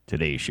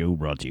Today's show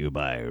brought to you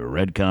by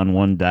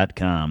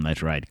redcon1.com.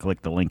 That's right.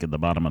 Click the link at the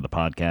bottom of the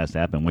podcast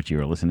app in which you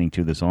are listening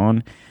to this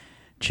on.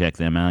 Check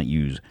them out.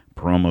 Use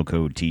promo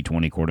code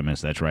T20Quartermiss.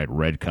 That's right.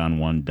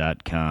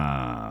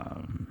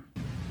 redcon1.com.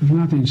 There's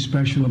nothing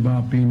special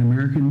about being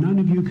American. None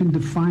of you can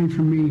define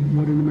for me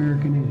what an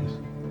American is.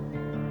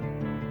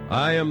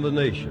 I am the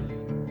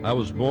nation. I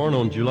was born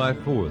on July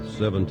 4th,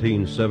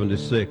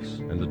 1776,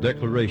 and the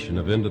Declaration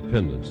of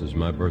Independence is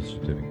my birth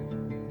certificate.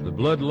 The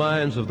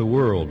bloodlines of the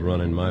world run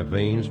in my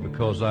veins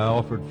because I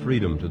offered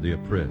freedom to the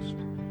oppressed.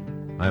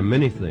 I am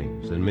many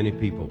things and many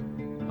people.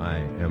 I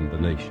am the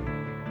nation.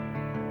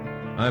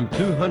 I am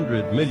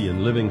 200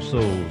 million living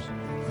souls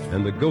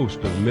and the ghost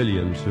of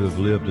millions who have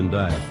lived and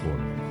died for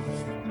me.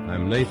 I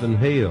am Nathan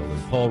Hale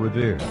and Paul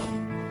Revere.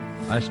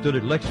 I stood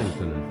at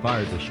Lexington and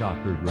fired the shot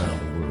heard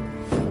round the world.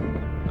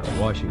 I'm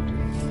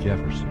Washington,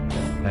 Jefferson,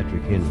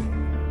 Patrick Henry.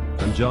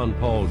 I'm John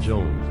Paul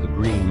Jones, the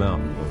Green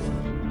Mountain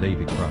Boys,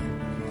 Davy Crockett.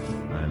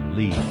 I'm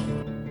Lee.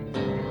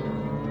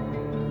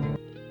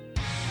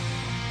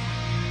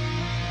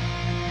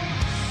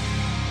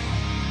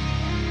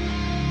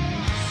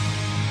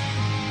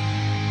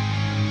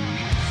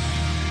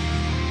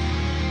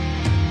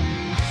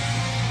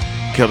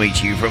 Coming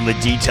to you from the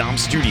D-Tom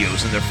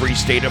Studios in the free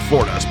state of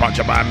Florida,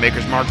 sponsored by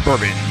Maker's Mark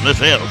Bourbon. This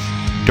is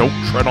Don't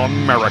Tread on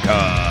America.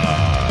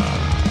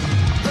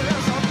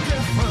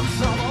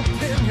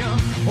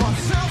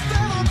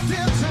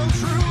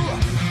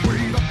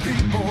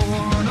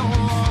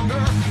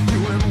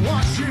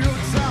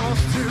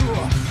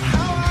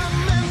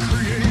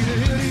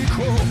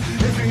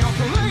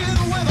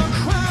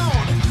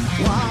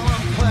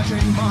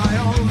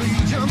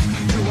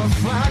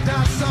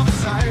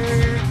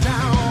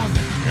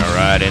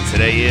 Alright, and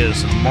today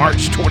is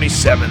March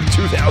 27th,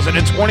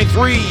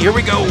 2023. Here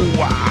we go.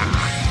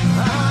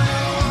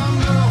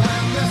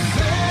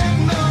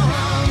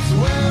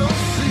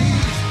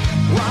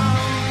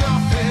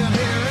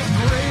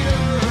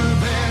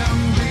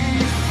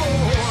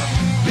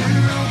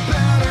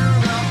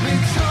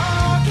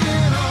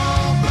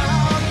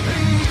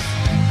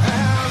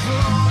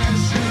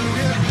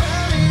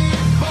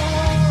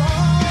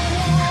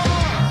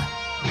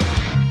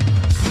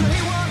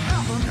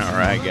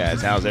 Alright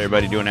guys, how's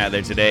everybody doing out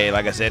there today?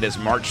 Like I said, it's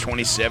March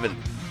 27th,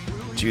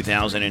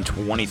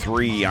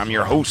 2023. I'm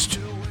your host,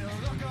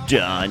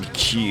 Don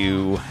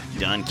Q,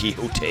 Don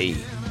Quixote,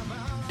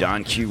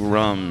 Don Q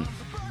Rum,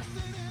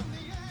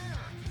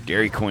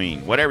 Dairy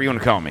Queen, whatever you want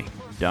to call me.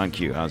 Don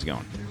Q, how's it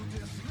going?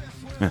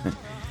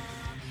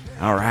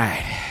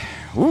 Alright,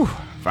 woo,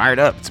 fired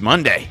up, it's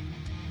Monday.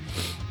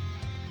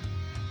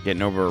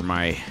 Getting over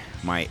my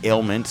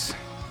ailments.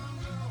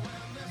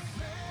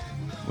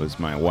 Was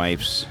my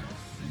wife's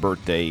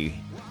birthday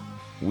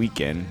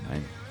weekend. I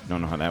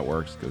don't know how that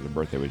works because her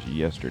birthday was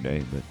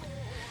yesterday, but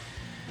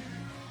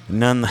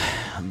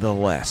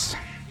nonetheless,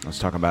 let's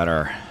talk about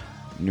our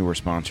newer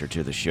sponsor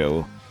to the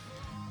show,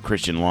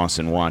 Christian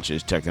Lawson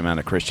Watches. Check them out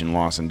at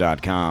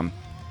christianlawson.com.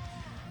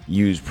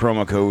 Use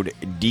promo code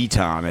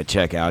DTOM at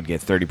checkout.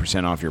 Get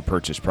 30% off your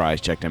purchase price.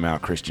 Check them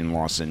out,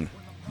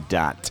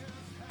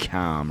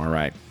 christianlawson.com. All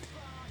right.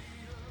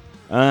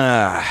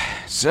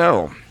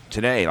 So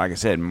today, like I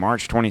said,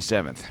 March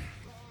 27th.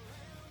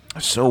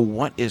 So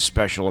what is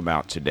special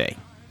about today?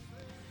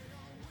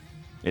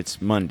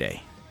 It's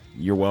Monday.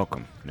 You're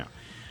welcome. No.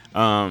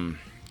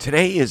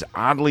 Today is,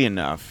 oddly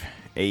enough,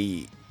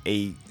 a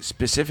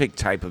specific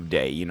type of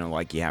day. You know,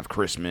 like you have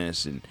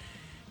Christmas and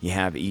you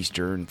have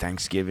Easter and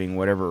Thanksgiving,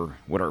 whatever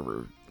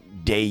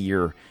day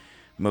you're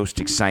most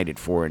excited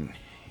for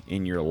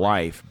in your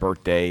life,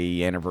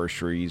 birthday,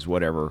 anniversaries,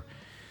 whatever.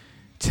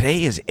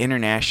 Today is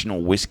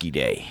International Whiskey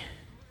Day.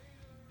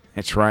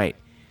 That's right.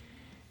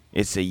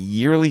 It's a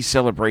yearly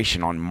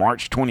celebration on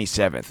March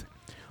 27th.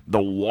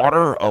 The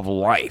water of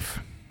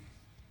life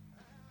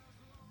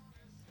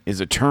is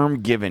a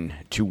term given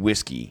to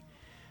whiskey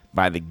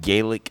by the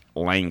Gaelic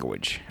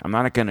language. I'm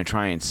not going to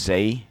try and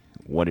say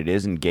what it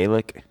is in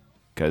Gaelic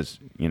because,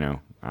 you know,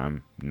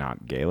 I'm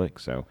not Gaelic,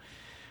 so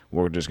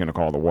we're just going to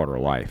call it the water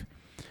of life.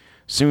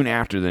 Soon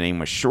after, the name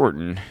was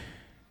shortened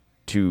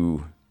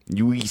to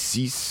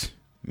Uisis,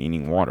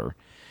 meaning water,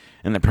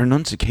 and the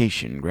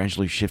pronunciation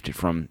gradually shifted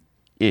from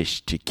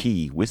ish to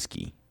key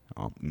whiskey,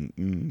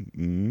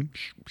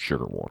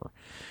 sugar water.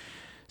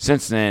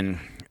 Since then,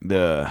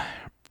 the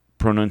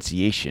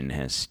pronunciation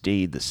has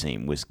stayed the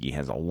same. Whiskey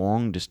has a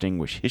long,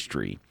 distinguished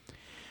history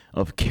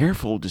of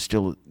careful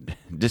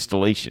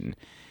distillation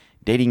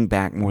dating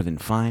back more than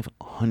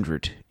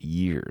 500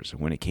 years.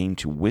 When it came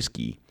to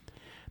whiskey,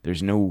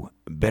 there's no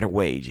better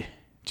way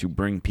to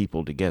bring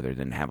people together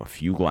than have a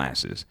few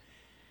glasses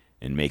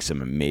and make some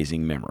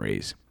amazing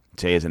memories.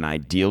 Today is an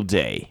ideal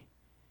day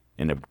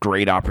and a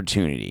great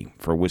opportunity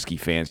for whiskey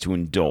fans to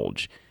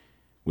indulge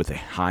with a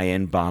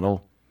high-end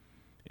bottle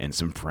and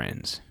some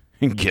friends.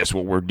 And guess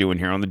what we're doing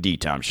here on the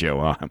D-Tom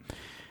Show?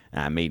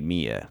 I made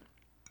me a...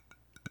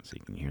 So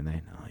you can hear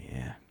that? Oh,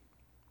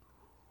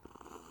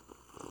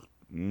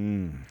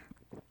 yeah.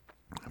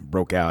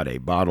 Broke out a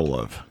bottle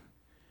of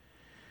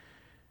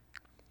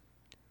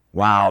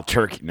Wild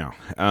turkey. No.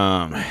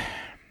 I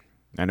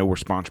know we're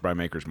sponsored by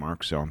Maker's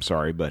Mark, so I'm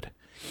sorry, but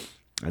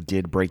I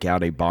did break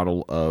out a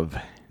bottle of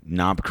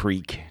Knob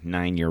Creek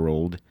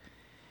 9-year-old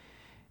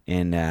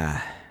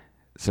and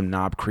some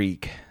Knob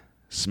Creek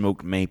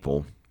smoked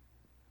maple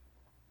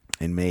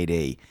and made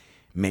a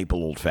maple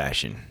old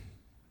fashioned.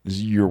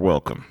 You're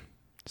welcome.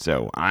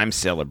 So I'm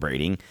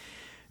celebrating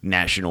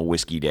National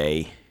Whiskey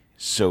Day.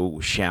 So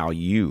shall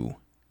you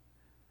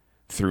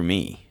through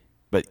me.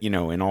 But,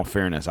 in all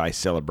fairness, I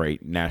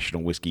celebrate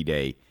National Whiskey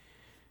Day,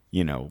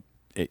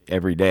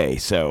 every day.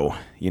 So,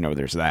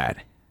 there's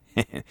that.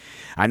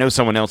 I know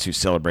someone else who's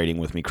celebrating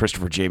with me,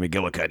 Christopher J.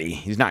 McGillicuddy.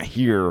 He's not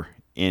here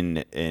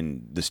in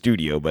the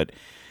studio, but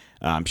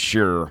I'm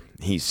sure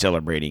he's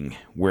celebrating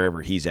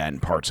wherever he's at in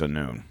parts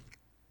unknown.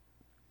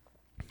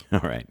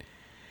 All right.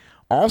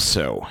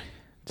 Also,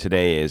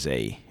 today is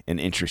an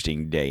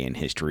interesting day in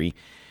history,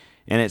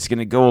 and it's going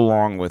to go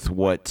along with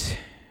what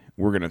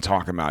we're going to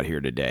talk about here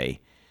today.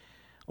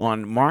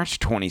 On March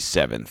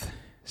 27th,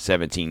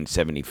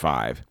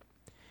 1775,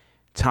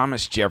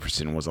 Thomas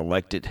Jefferson was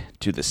elected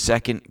to the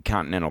Second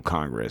Continental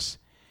Congress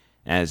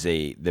as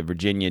the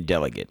Virginia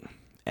delegate.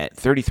 At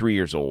 33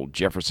 years old,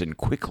 Jefferson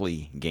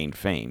quickly gained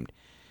fame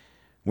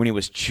when he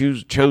was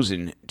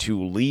chosen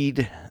to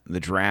lead the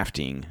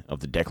drafting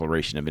of the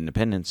Declaration of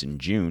Independence in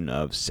June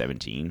of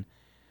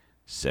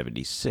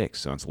 1776.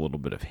 So it's a little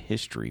bit of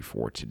history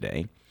for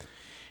today.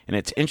 And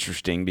it's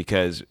interesting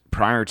because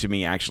prior to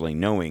me actually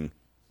knowing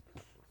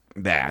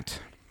that,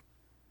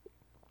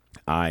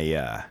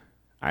 I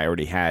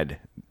already had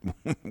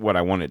what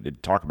I wanted to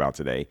talk about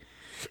today.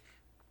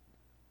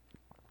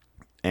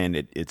 And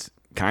it's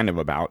kind of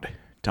about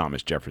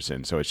Thomas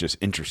Jefferson. So it's just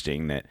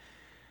interesting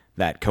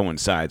that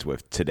coincides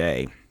with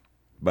today.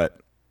 But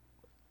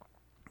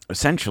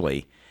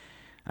essentially,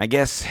 I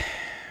guess,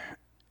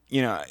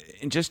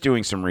 in just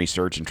doing some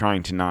research and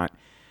trying to not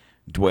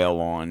dwell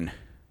on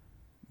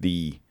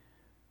the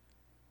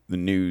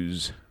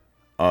news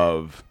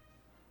of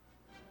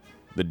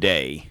the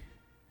day,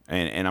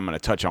 and I'm going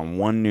to touch on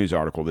one news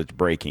article that's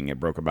breaking. It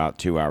broke about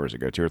 2 or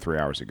 3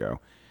 hours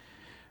ago.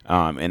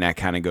 And that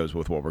kind of goes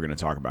with what we're going to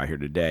talk about here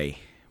today.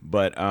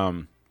 But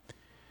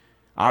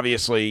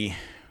obviously,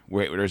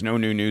 there's no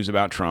new news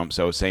about Trump,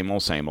 so same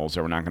old, so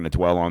we're not going to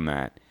dwell on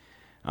that.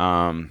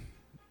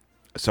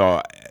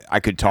 So I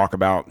could talk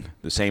about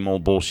the same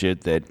old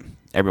bullshit that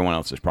everyone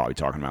else is probably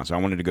talking about. So I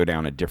wanted to go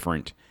down a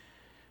different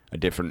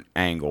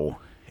angle,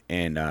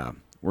 and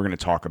we're going to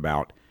talk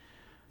about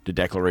the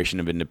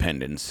Declaration of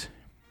Independence,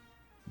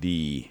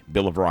 the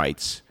Bill of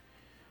Rights,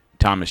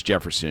 Thomas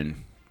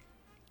Jefferson,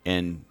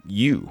 and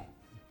you.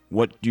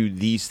 What do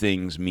these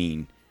things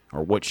mean,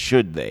 or what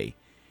should they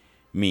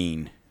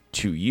mean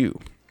to you?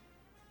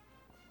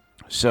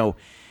 So,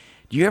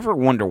 do you ever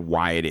wonder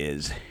why it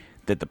is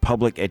that the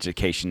public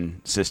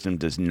education system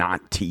does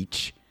not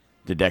teach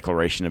the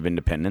Declaration of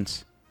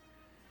Independence?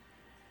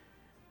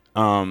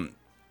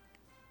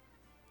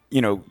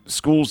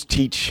 Schools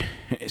teach,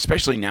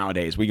 especially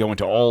nowadays, we go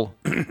into all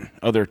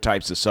other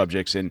types of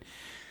subjects, and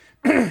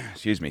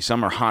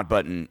some are hot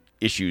button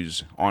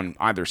issues on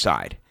either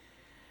side,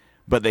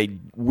 but they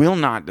will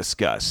not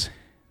discuss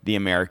the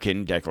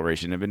American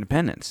Declaration of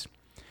Independence.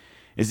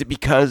 Is it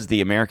because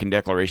the American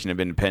Declaration of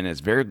Independence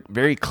very,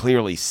 very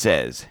clearly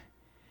says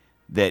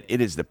that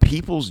it is the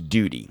people's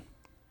duty,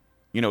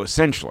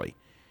 essentially,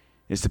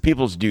 it's the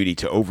people's duty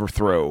to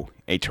overthrow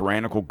a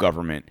tyrannical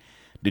government,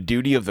 the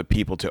duty of the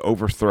people to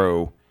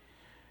overthrow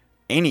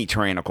any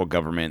tyrannical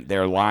government?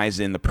 There lies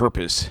in the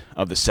purpose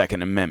of the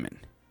Second Amendment.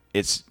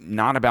 It's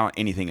not about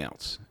anything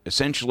else.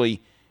 Essentially,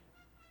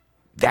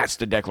 that's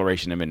the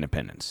Declaration of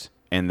Independence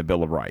and the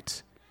Bill of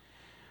Rights.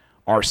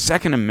 Our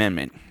Second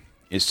Amendment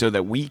is so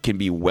that we can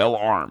be well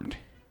armed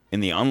in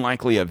the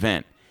unlikely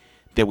event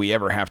that we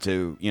ever have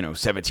to,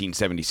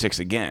 1776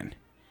 again.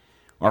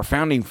 Our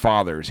founding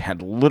fathers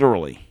had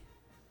literally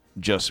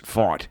just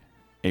fought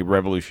a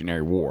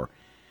Revolutionary War.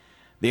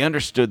 They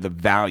understood the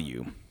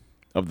value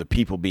of the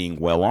people being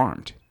well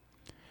armed.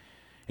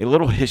 A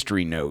little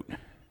history note: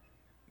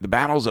 the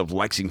battles of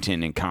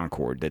Lexington and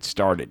Concord that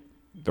started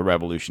the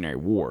Revolutionary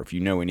War, if you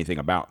know anything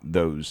about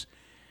those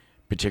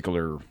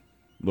particular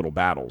little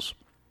battles,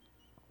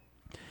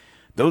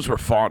 those were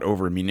fought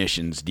over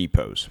munitions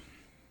depots.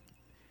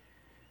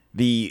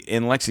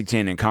 In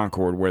Lexington and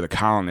Concord, where the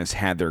colonists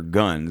had their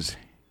guns,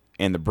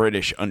 and the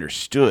British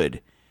understood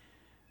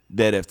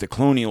that if the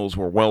colonials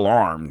were well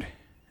armed,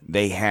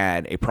 they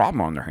had a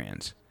problem on their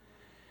hands.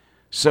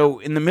 So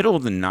in the middle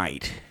of the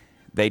night,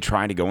 they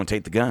try to go and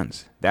take the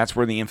guns. That's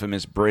where the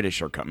infamous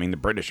British are coming. The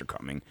British are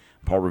coming.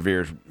 Paul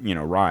Revere's,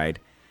 ride.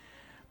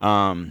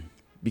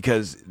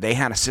 Because they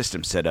had a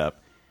system set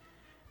up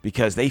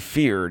because they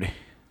feared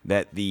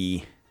that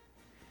the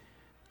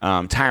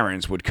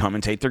tyrants would come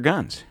and take their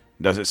guns.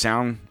 Does it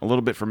sound a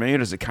little bit familiar?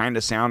 Does it kind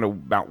of sound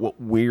about what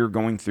we're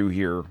going through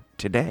here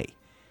today?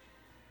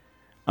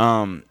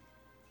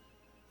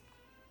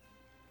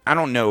 I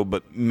don't know,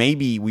 but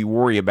maybe we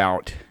worry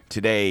about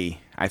today.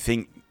 I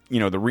think,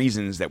 the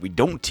reasons that we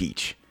don't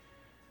teach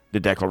the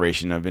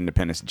Declaration of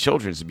Independence to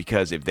children is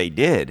because if they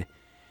did,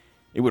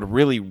 it would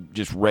really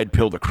just red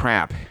pill the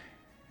crap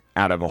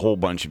out of a whole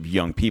bunch of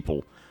young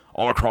people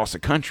all across the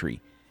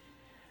country.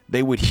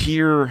 They would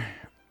hear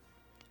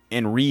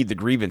and read the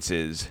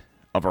grievances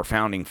of our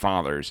founding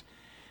fathers,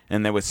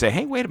 and they would say,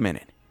 hey, wait a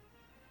minute.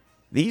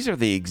 These are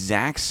the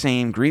exact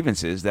same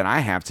grievances that I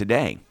have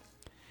today.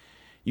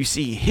 You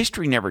see,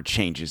 history never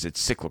changes.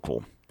 It's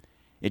cyclical.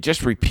 It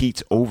just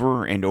repeats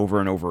over and over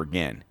and over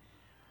again.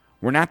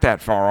 We're not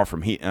that far off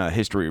from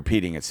history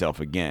repeating itself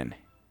again.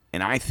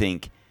 And I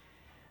think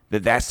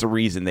that that's the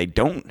reason they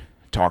don't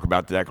talk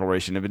about the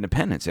Declaration of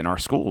Independence in our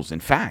schools. In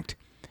fact,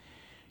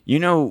 you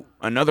know,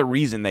 another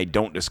reason they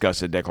don't discuss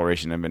the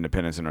Declaration of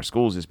Independence in our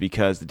schools is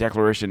because the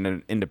Declaration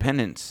of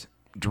Independence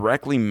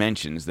directly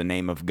mentions the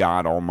name of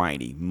God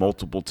Almighty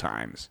multiple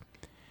times.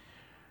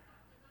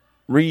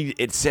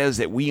 It says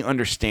that we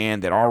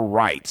understand that our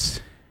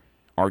rights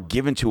are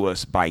given to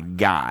us by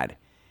God,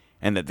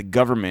 and that the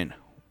government,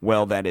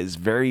 well, that is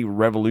very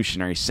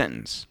revolutionary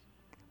sentence.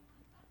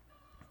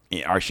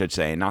 I should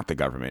say, not the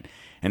government.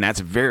 And that's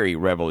a very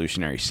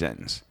revolutionary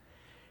sentence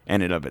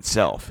in and of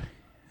itself.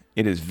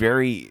 It is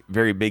very,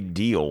 very big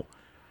deal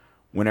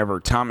whenever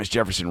Thomas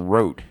Jefferson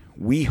wrote,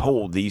 we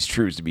hold these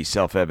truths to be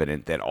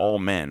self-evident that all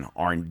men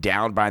are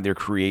endowed by their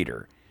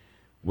Creator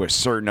with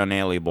certain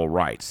unalienable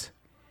rights.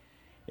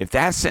 If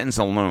that sentence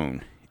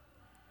alone,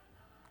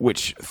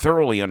 which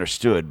thoroughly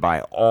understood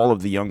by all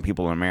of the young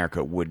people in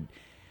America, would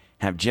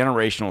have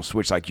generational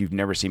switch like you've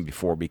never seen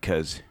before,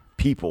 because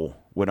people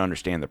would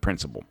understand the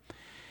principle.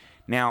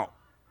 Now,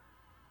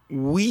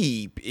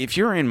 if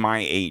you're in my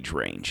age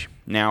range,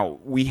 now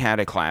we had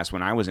a class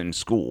when I was in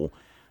school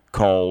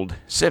called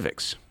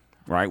civics,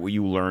 right? Where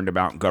you learned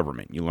about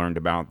government. You learned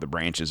about the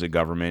branches of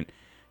government.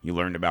 You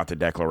learned about the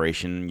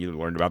Declaration. You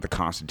learned about the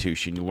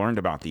Constitution. You learned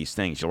about these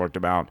things. You learned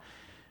about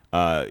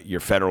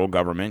your federal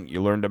government.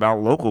 You learned about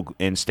local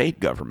and state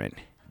government.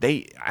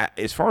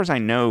 As far as I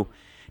know,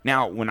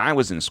 now when I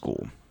was in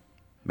school,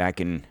 back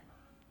in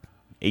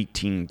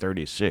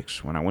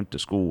 1836, when I went to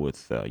school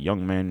with a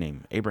young man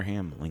named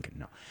Abraham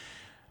Lincoln.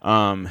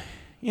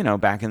 No,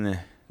 back in the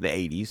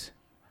 80s,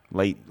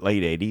 late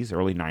 80s,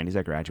 early 90s.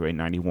 I graduated in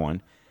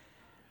 91.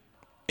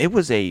 It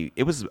was a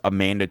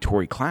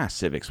mandatory class.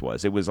 Civics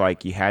was. It was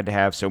like you had to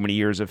have so many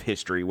years of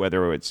history.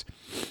 Whether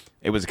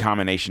it was a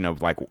combination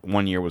of, like,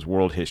 1 year was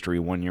world history,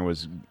 1 year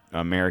was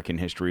American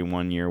history,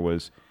 1 year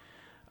was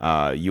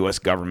U.S.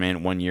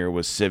 government, 1 year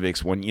was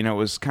civics. It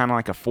was kind of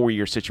like a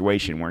 4-year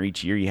situation where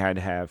each year you had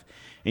to have,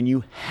 and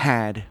you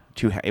had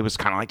to. It was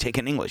kind of like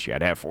taking English. You had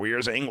to have 4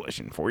 years of English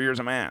and 4 years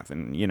of math,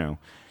 and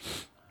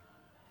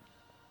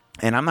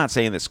And I'm not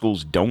saying that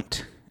schools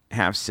don't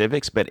have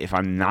civics, but if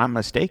I'm not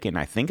mistaken,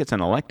 I think it's an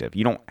elective.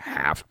 You don't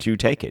have to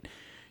take it.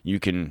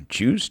 You can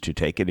choose to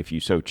take it if you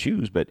so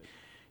choose, but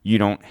you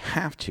don't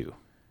have to.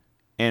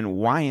 And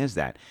why is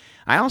that?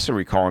 I also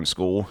recall in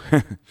school,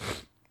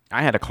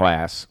 I had a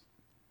class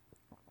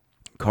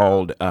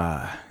called,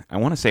 I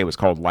want to say it was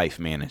called Life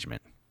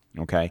Management.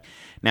 Okay.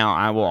 Now,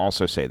 I will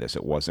also say this.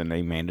 It wasn't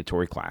a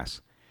mandatory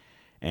class,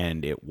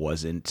 and it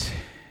wasn't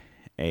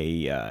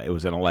it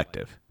was an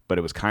elective, but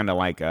it was kind of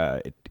like,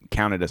 it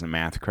counted as a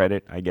math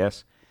credit, I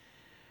guess.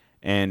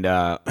 And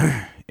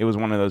it was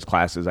one of those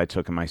classes I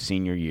took in my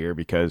senior year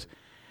because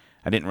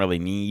I didn't really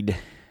need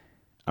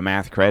a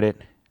math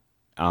credit.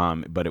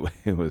 But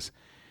it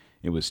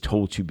was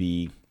told to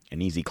be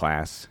an easy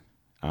class.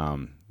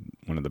 One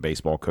of the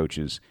baseball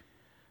coaches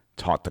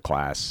taught the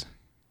class,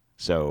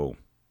 so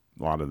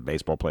a lot of the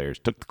baseball players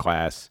took the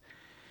class.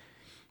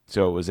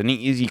 So it was an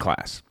easy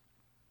class.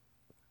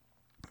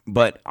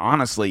 But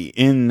honestly,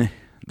 in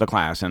the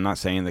class, I'm not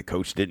saying the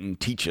coach didn't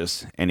teach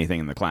us anything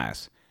in the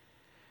class,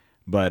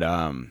 but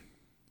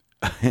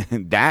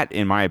that,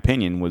 in my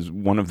opinion, was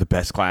one of the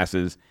best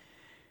classes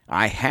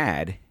I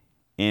had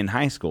in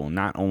high school.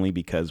 Not only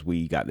because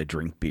we got to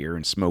drink beer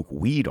and smoke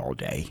weed all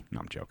day. No,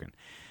 I'm joking.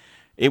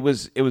 It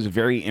was a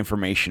very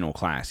informational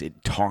class.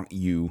 It taught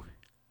you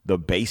the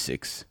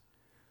basics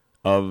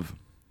of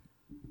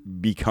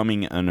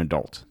becoming an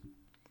adult.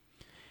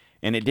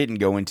 And it didn't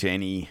go into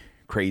any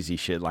crazy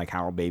shit like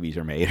how babies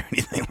are made or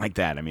anything like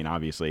that. I mean,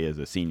 obviously, as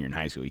a senior in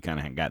high school, you kind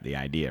of got the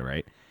idea,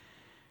 right?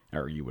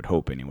 Or you would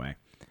hope anyway.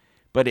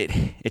 But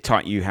it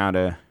taught you how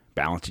to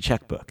balance a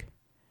checkbook.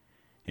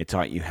 It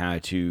taught you how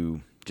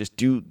to just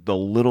do the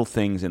little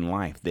things in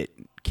life that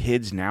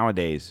kids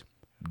nowadays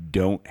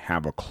don't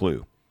have a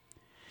clue.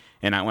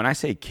 And when I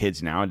say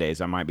kids nowadays,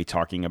 I might be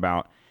talking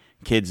about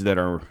kids that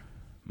are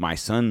my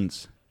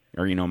sons,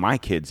 or, my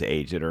kids'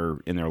 age, that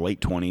are in their late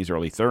 20s,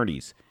 early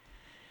 30s.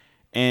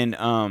 And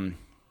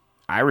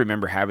I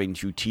remember having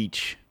to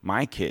teach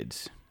my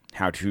kids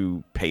how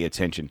to pay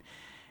attention.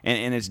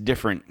 And it's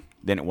different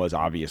than it was,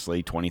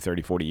 obviously, 20,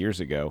 30, 40 years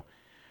ago,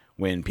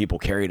 when people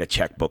carried a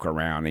checkbook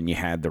around and you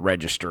had the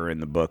register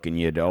in the book and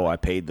I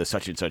paid the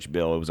such and such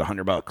bill. It was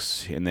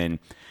 $100. And then,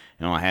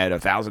 I had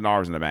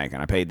 $1,000 in the bank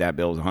and I paid that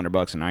bill. It was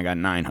 $100 and I got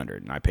 $900.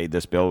 And I paid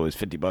this bill. It was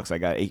 $50. I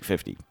got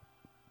 $850.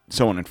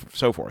 So on and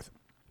so forth.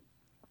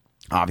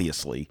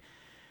 Obviously,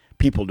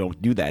 people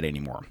don't do that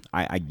anymore.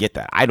 I get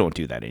that. I don't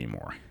do that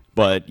anymore.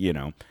 But,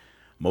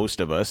 most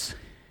of us,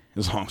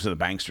 as long as the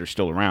banks are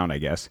still around, I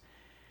guess,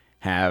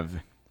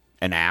 have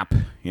an app.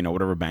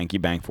 Whatever bank you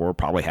bank for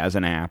probably has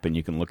an app, and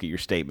you can look at your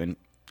statement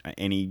at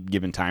any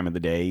given time of the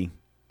day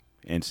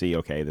and see,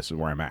 okay, this is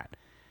where I'm at.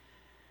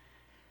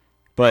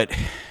 But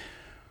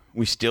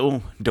we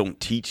still don't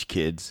teach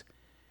kids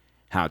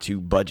how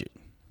to budget,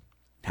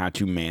 how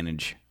to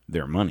manage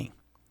their money,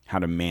 how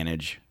to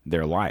manage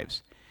their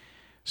lives.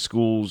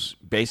 Schools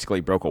basically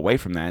broke away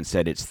from that and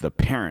said it's the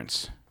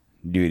parents'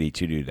 duty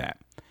to do that.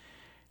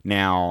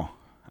 Now,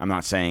 I'm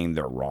not saying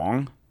they're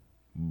wrong,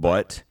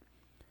 but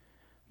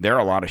there are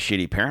a lot of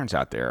shitty parents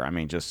out there. I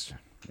mean, just,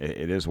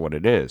 it is what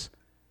it is.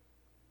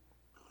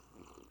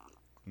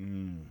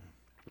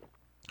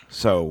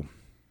 So,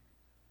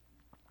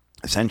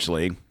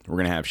 essentially, we're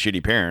going to have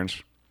shitty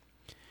parents.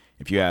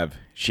 If you have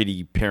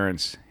shitty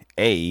parents,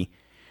 A,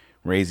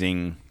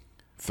 raising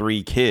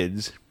 3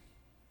 kids,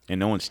 and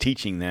no one's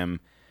teaching them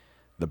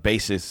the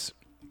basis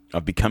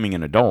of becoming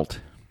an adult,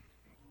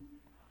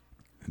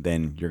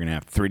 then you're going to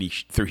have three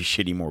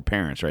shitty more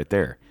parents right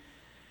there.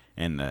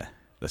 And the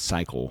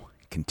cycle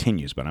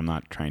continues, but I'm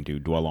not trying to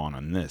dwell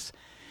on this.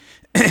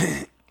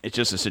 It's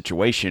just a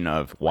situation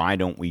of why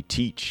don't we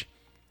teach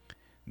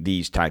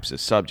these types of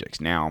subjects?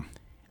 Now,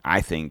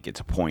 I think it's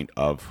a point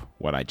of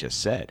what I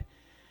just said.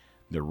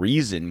 The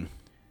reason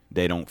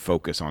they don't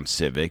focus on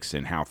civics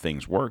and how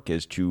things work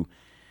is to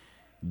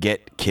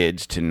get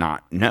kids to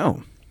not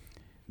know.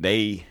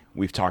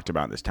 We've talked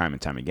about this time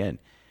and time again.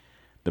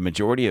 The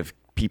majority of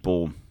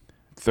people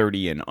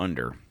 30 and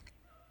under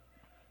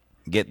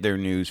get their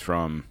news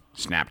from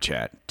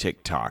Snapchat,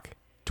 TikTok,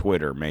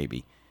 Twitter,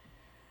 maybe,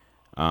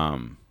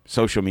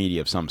 social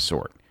media of some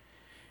sort.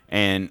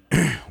 And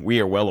we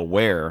are well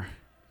aware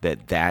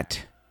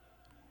that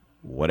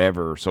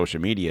whatever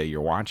social media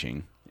you're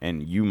watching,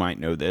 and you might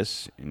know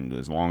this, and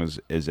as long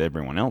as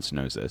everyone else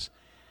knows this,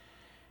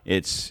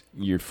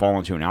 you fall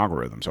into an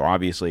algorithm. So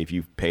obviously, if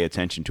you pay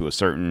attention to a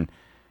certain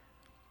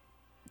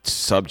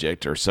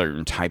subject or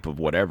certain type of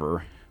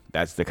whatever,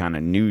 that's the kind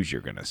of news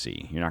you're going to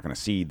see. You're not going to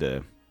see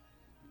the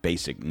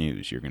basic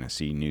news. You're going to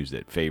see news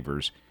that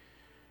favors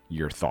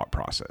your thought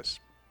process.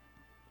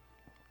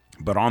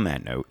 But on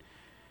that note,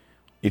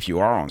 if you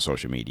are on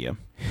social media,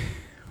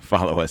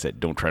 follow us at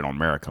Don't Tread on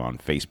America on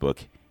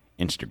Facebook,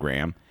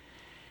 Instagram,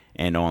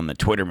 and on the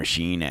Twitter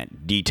machine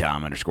at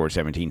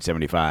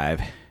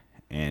DTOM_1775.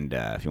 And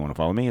if you want to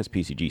follow me, it's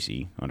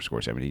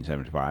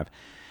PCGC_1775.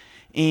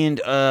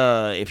 And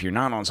if you're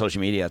not on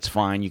social media, that's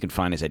fine. You can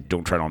find us at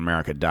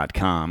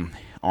Don'tTreadOnAmerica.com.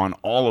 On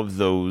all of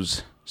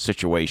those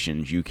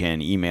situations, you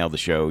can email the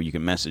show. You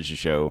can message the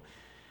show.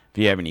 If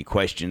you have any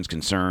questions,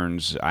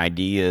 concerns,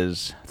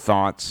 ideas,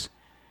 thoughts,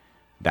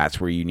 that's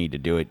where you need to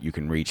do it. You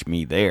can reach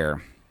me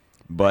there.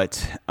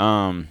 But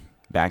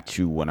back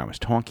to what I was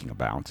talking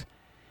about.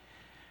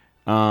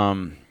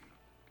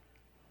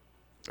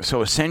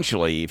 So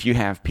essentially, if you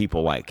have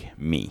people like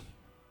me,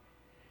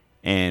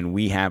 and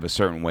we have a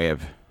certain way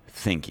of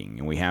thinking,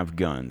 and we have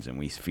guns, and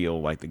we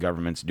feel like the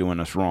government's doing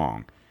us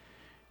wrong,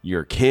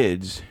 your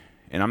kids,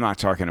 and I'm not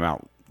talking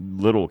about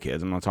little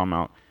kids, I'm not talking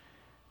about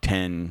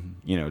 10,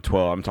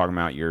 12, I'm talking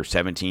about your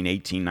 17,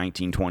 18,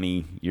 19,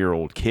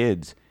 20-year-old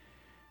kids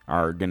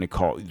are going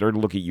to they're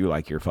look at you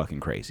like you're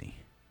fucking crazy.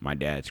 My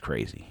dad's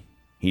crazy.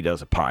 He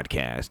does a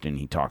podcast, and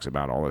he talks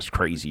about all this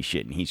crazy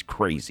shit, and he's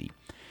crazy.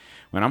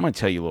 Well, I'm going to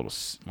tell you a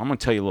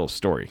little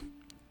story.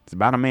 It's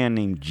about a man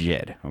named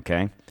Jed,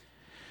 okay?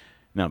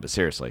 No, but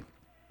seriously.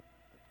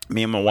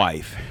 Me and my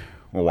wife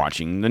were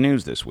watching the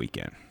news this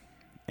weekend.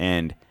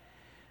 And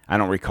I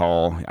don't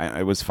recall,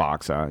 it was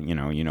Fox. I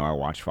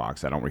watch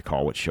Fox. I don't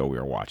recall what show we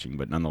were watching.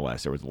 But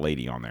nonetheless, there was a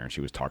lady on there, and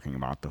she was talking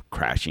about the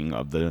crashing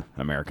of the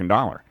American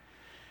dollar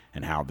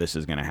and how this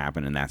is going to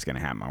happen and that's going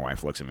to happen. My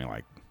wife looks at me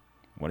like,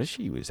 what is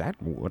she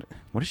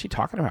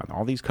talking about?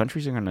 All these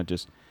countries are going to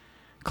just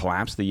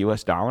collapse the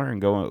U.S. dollar and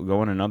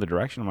go in another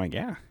direction? I'm like,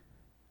 yeah.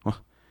 Well,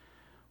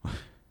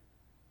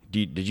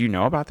 did you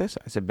know about this?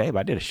 I said, babe,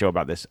 I did a show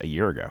about this a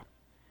year ago.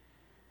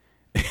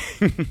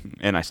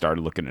 And I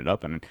started looking it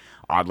up, and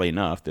oddly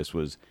enough, this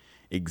was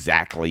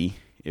Saturday,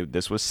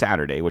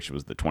 which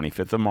was the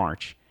 25th of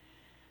March.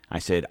 I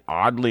said,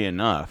 oddly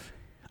enough,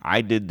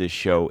 I did this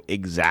show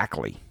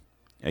exactly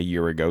a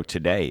year ago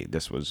today.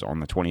 This was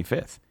on the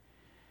 25th.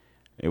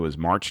 It was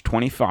March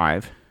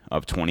 25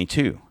 of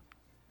 22.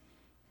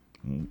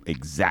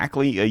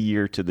 Exactly a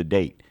year to the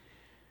date.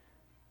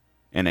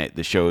 And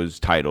the show is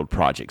titled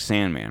Project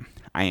Sandman.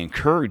 I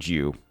encourage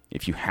you,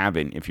 if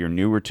you're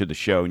newer to the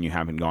show and you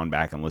haven't gone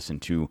back and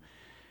listened to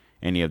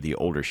any of the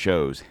older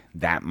shows,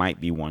 that might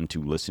be one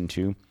to listen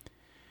to.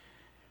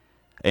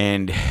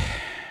 And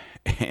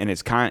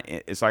it's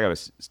like I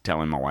was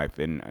telling my wife,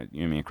 and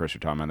me and Chris were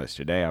talking about this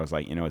today. I was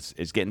like,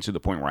 it's getting to the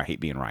point where I hate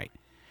being right.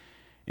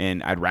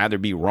 And I'd rather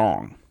be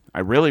wrong. I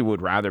really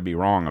would rather be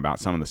wrong about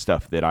some of the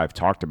stuff that I've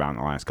talked about in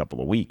the last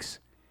couple of weeks.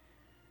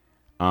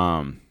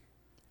 I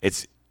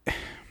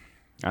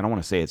don't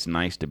want to say it's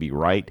nice to be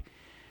right,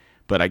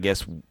 but I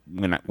guess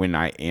when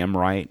I am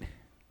right,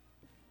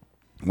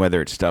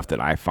 whether it's stuff that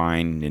I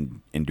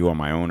find and do on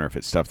my own, or if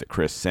it's stuff that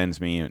Chris sends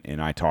me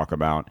and I talk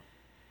about.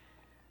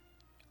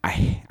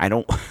 I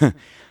don't.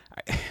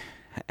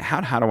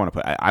 How do I want to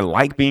put it? I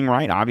like being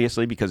right,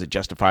 obviously, because it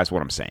justifies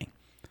what I'm saying.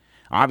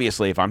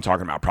 Obviously, if I'm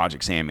talking about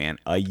Project Sandman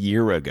a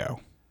year ago,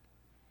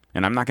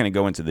 and I'm not going to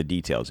go into the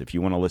details. If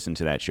you want to listen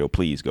to that show,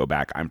 please go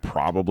back. I'm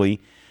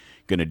probably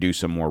going to do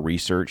some more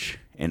research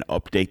and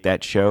update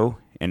that show,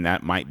 and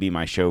that might be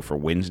my show for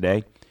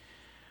Wednesday.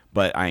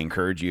 But I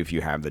encourage you, if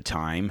you have the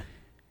time,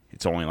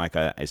 it's only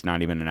it's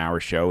not even an hour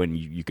show, and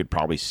you could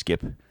probably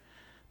skip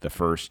the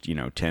first,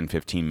 10,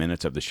 15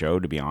 minutes of the show,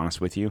 to be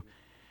honest with you,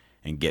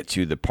 and get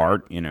to the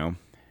part,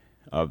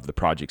 of the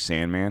Project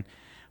Sandman.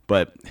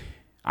 But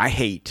I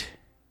hate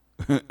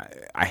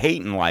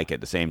and like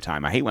at the same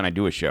time. I hate when I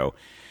do a show,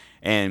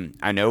 and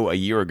I know a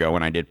year ago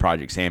when I did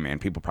Project Sandman,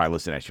 people probably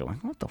listen to that show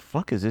like, what the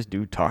fuck is this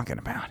dude talking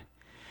about?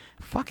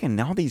 Fucking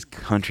all these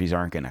countries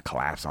aren't going to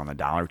collapse on the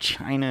dollar.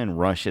 China and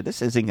Russia,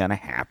 this isn't going to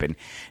happen.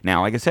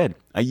 Now, like I said,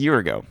 a year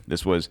ago,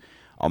 this was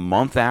a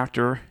month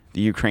after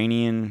the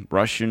Ukrainian,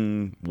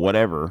 Russian,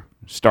 whatever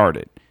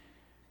started.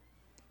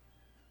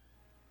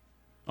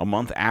 A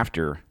month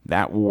after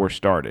that war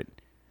started,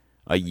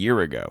 a year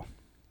ago,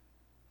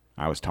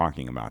 I was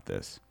talking about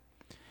this.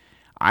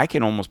 I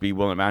can almost be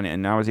willing about it,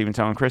 and I was even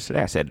telling Chris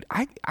today, I said,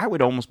 I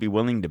would almost be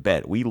willing to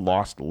bet we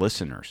lost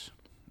listeners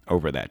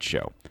over that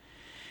show.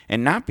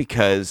 And not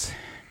because,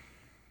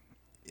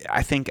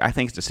 I think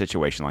it's a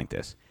situation like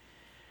this.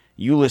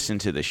 You listen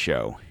to the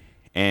show,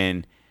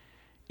 and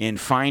in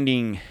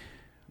finding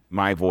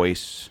my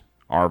voice,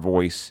 our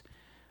voice,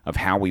 of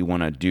how we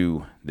want to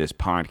do this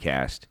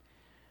podcast,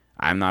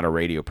 I'm not a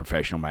radio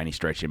professional by any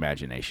stretch of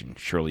imagination.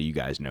 Surely you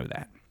guys know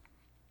that.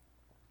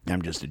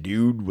 I'm just a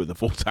dude with a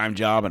full-time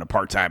job and a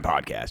part-time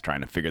podcast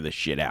trying to figure this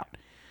shit out.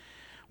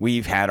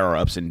 We've had our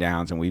ups and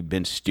downs, and we've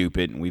been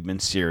stupid, and we've been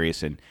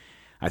serious, and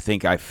I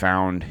think I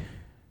found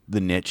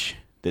the niche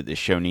that this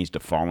show needs to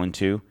fall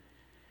into,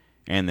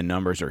 and the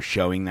numbers are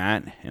showing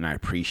that, and I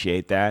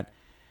appreciate that.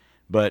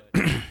 But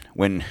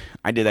when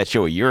I did that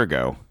show a year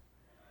ago,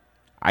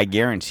 I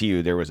guarantee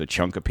you there was a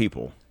chunk of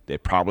people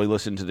that probably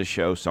listened to the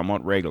show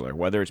somewhat regular,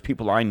 whether it's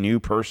people I knew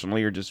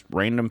personally or just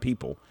random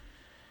people,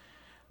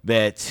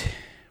 that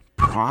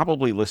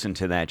probably listened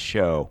to that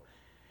show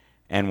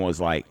and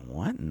was like,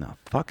 what in the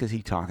fuck is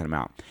he talking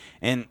about?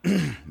 And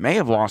may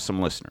have lost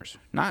some listeners.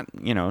 Not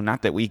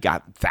that we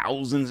got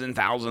thousands and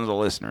thousands of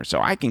listeners.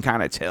 So I can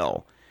kind of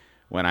tell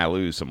when I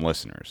lose some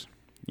listeners.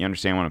 You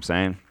understand what I'm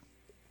saying?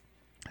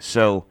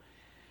 So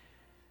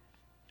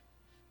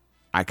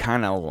I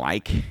kind of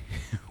like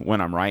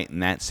when I'm right in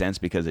that sense,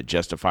 because it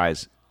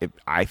justifies, if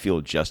I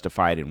feel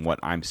justified in what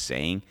I'm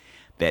saying,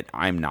 that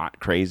I'm not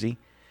crazy.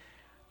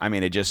 I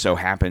mean, it just so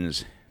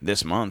happens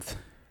this month,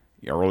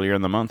 earlier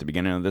in the month, the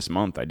beginning of this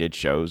month, I did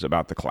shows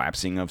about the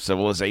collapsing of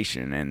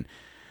civilization and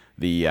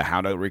the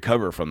how to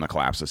recover from the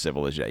collapse of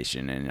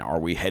civilization, and are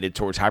we headed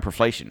towards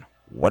hyperflation?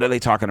 What are they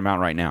talking about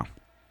right now?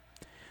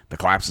 The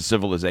collapse of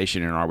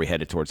civilization, and are we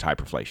headed towards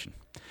hyperflation?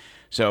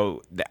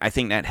 So I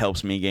think that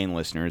helps me gain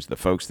listeners. The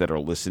folks that are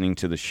listening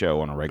to the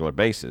show on a regular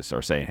basis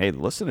are saying, hey,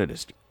 listen to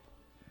this.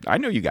 I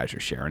know you guys are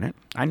sharing it.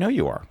 I know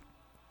you are.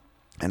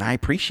 And I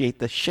appreciate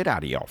the shit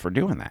out of y'all for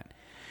doing that.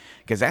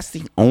 Because that's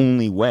the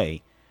only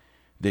way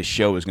this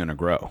show is going to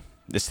grow.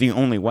 That's the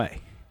only way.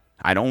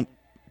 I don't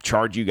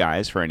charge you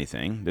guys for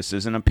anything. This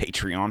isn't a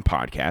Patreon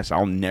podcast.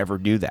 I'll never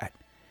do that.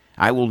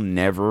 I will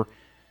never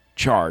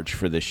charge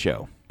for this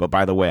show. But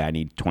by the way, I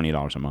need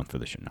 $20 a month for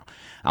this show. No,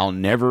 I'll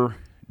never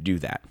do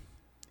that.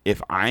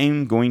 If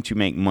I'm going to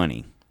make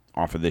money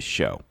off of this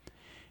show,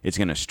 it's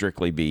going to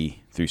strictly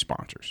be through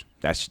sponsors.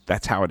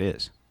 That's how it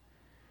is.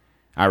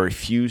 I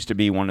refuse to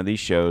be one of these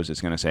shows that's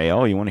going to say,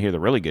 oh, you want to hear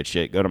the really good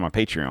shit? Go to my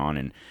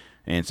Patreon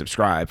and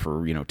subscribe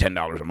for,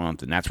 $10 a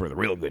month, and that's where the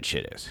real good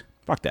shit is.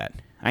 Fuck that.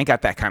 I ain't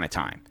got that kind of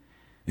time.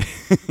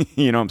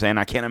 You know what I'm saying?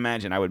 I can't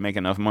imagine I would make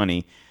enough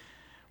money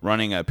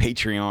running a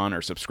Patreon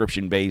or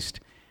subscription-based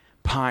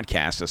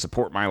podcast to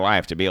support my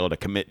life to be able to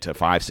commit to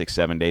 5, 6,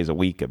 7 days a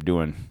week of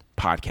doing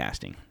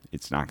podcasting.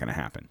 It's not going to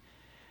happen.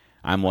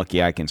 I'm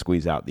lucky I can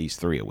squeeze out these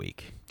 3 a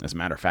week. As a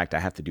matter of fact, I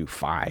have to do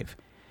 5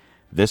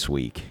 this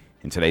week,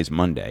 and today's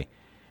Monday,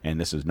 and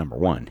this is number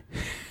 1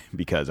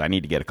 because I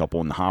need to get a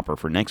couple in the hopper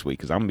for next week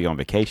because I'm going to be on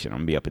vacation. I'm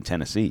going to be up in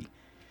Tennessee.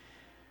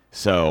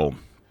 So,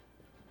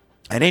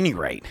 at any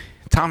rate,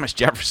 Thomas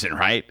Jefferson,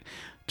 right?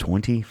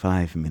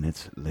 25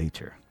 minutes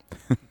later.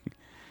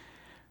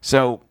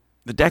 So,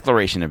 the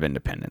Declaration of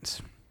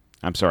Independence.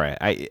 I'm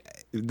sorry.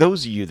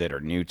 Those of you that are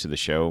new to the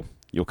show,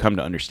 you'll come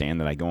to understand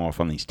that I go off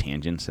on these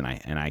tangents and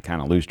I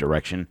kind of lose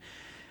direction.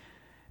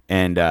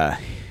 And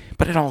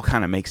but it all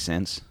kind of makes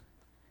sense.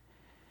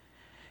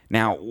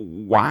 Now,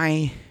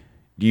 why,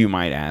 you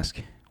might ask,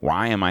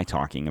 why am I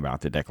talking about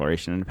the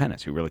Declaration of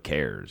Independence? Who really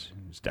cares?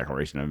 It's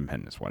Declaration of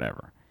Independence,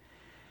 whatever.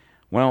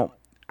 Well,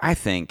 I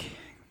think,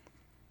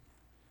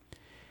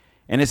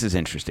 and this is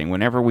interesting,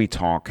 whenever we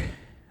talk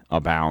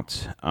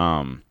about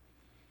the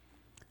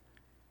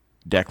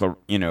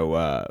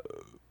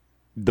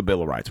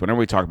Bill of Rights, whenever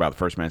we talk about the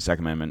First Amendment,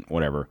 Second Amendment,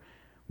 whatever,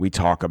 we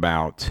talk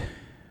about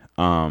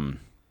the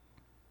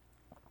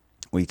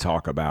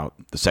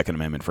Second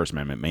Amendment, First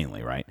Amendment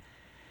mainly, right?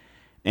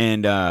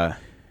 And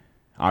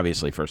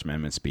obviously First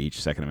Amendment speech,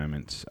 Second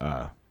Amendment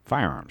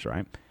firearms,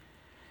 right?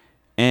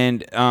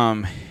 And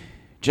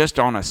just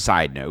on a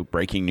side note,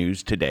 breaking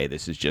news today,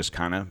 this is just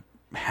kind of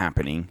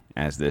happening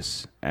as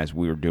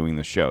we were doing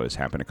the show. This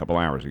happened a couple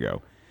hours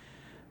ago.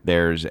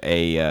 There's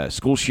a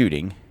school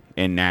shooting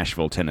in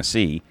Nashville,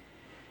 Tennessee,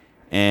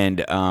 and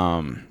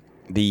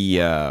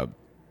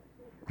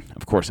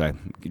of course,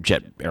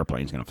 jet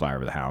airplane's going to fly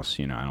over the house.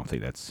 I don't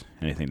think that's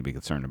anything to be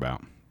concerned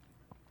about.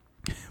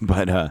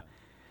 But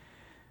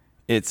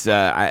it's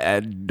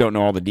I don't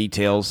know all the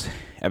details.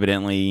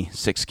 Evidently,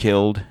 6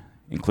 killed,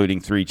 including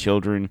 3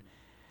 children.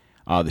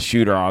 The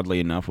shooter, oddly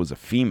enough, was a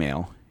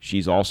female.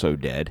 She's also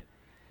dead.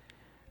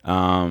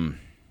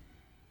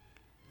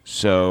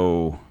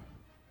 So,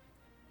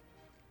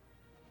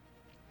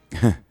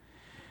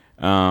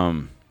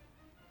 and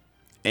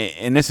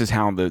this is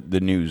how the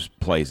news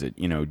plays it.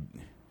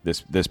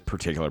 This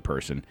particular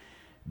person,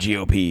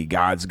 GOP,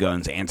 God's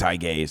guns,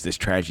 anti-gays. This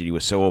tragedy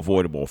was so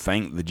avoidable.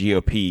 Thank the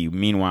GOP.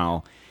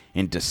 Meanwhile,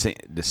 in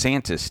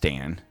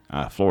DeSantis,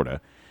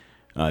 Florida,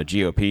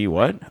 GOP,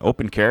 what?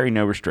 Open carry,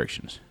 no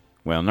restrictions.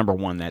 Well, number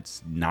one,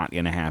 that's not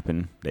going to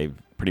happen. They've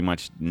pretty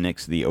much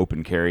nixed the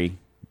open carry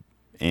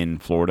in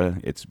Florida.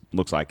 It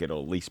looks like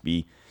it'll at least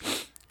be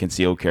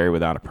concealed carry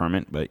without a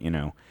permit. But,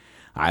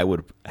 I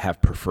would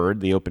have preferred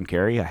the open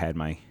carry. I had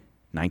my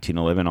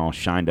 1911 all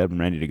shined up and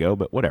ready to go,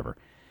 but whatever.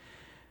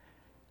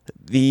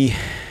 The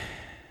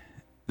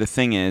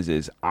thing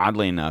is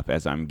oddly enough,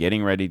 as I'm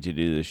getting ready to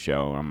do this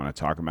show, I'm going to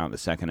talk about the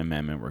Second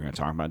Amendment. We're going to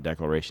talk about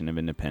Declaration of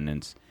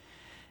Independence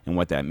and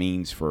what that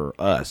means for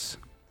us.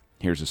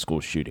 Here's a school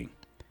shooting.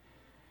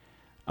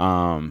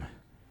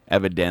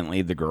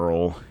 Evidently, the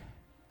girl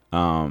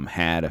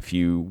had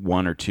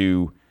one or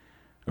two,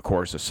 of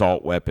course,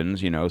 assault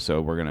weapons.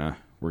 So we're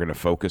gonna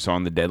focus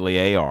on the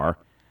deadly AR.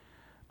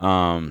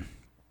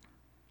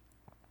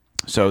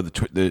 So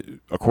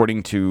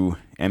according to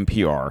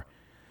NPR,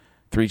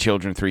 3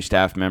 children, 3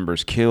 staff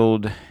members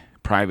killed.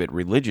 Private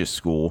religious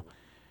school.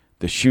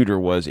 The shooter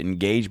was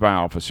engaged by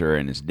officer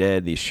and is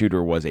dead. The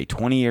shooter was a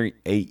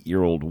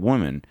 28-year-old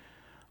woman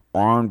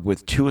armed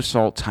with 2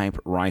 assault-type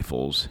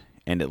rifles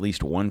and at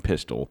least 1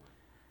 pistol.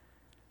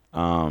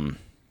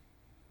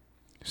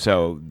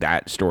 So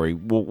that story,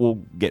 we'll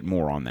get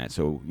more on that.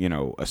 So,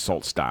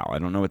 assault style. I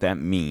don't know what that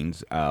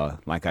means.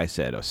 Like I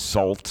said,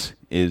 assault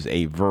is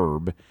a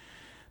verb.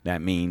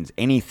 That means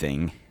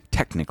anything,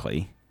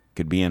 technically,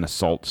 could be an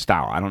assault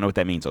style. I don't know what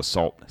that means,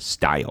 assault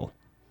style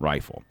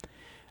rifle.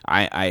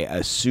 I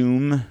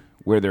assume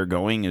where they're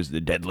going is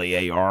the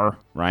deadly AR,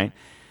 right?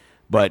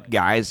 But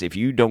guys, if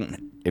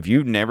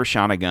you've never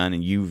shot a gun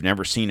and you've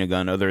never seen a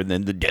gun other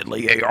than the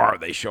deadly AR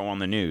they show on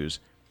the news,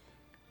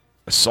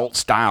 assault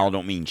style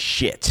don't mean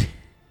shit.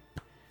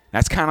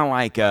 That's kind of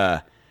like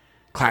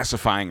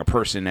classifying a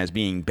person as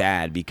being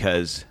bad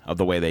because of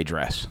the way they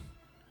dress.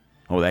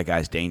 Oh, that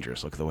guy's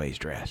dangerous. Look at the way he's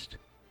dressed.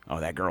 Oh,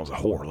 that girl's a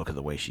whore. Look at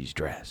the way she's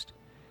dressed.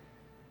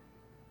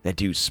 That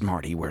dude's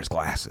smart. He wears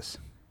glasses.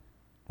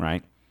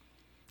 Right?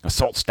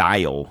 Assault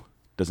style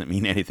doesn't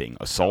mean anything.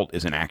 Assault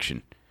is an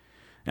action.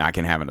 Now, I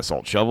can have an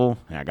assault shovel.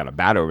 And I got a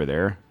bat over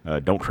there.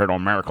 Don't Tread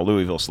on America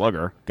Louisville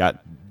Slugger.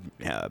 Got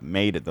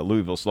made at the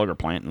Louisville Slugger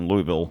plant in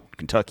Louisville,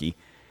 Kentucky.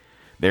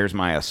 There's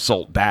my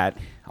assault bat.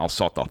 I'll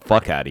assault the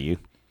fuck out of you.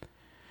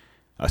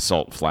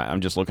 Assault flat.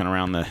 I'm just looking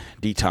around the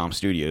DTOM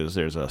studios.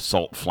 There's an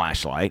assault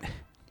flashlight.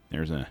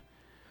 There's an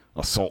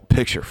assault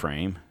picture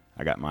frame.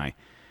 I got my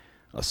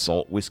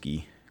assault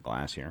whiskey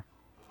glass here.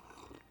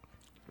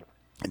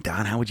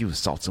 Don, how would you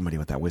assault somebody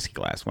with that whiskey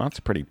glass? Well, it's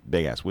a pretty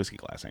big-ass whiskey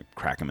glass. I can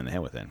crack him in the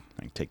head with it.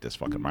 I can take this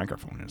fucking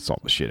microphone and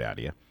assault the shit out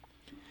of you.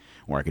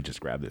 Or I could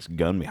just grab this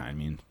gun behind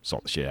me and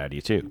assault the shit out of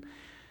you, too.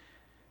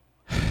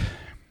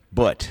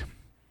 But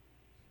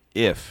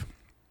if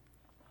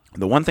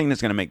the one thing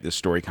that's going to make this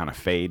story kind of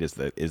fade is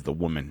the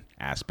woman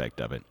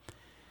aspect of it.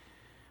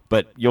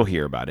 But you'll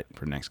hear about it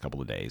for the next couple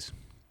of days.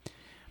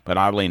 But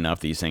oddly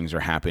enough, these things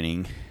are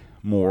happening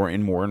more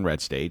and more in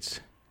red states.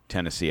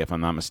 Tennessee, if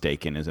I'm not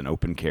mistaken, is an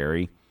open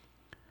carry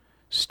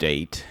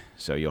state.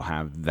 So you'll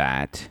have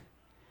that.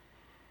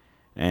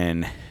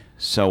 And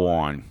so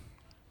on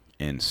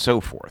and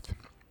so forth.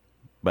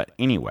 But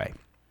anyway.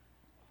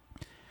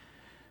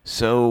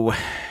 So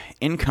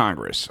in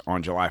Congress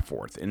on July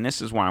 4th, and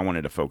this is why I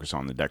wanted to focus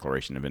on the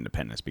Declaration of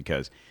Independence,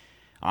 because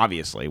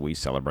obviously we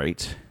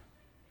celebrate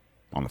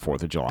on the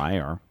 4th of July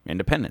our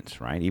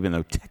independence, right? Even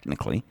though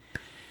technically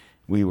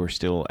we were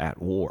still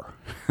at war.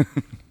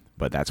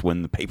 But that's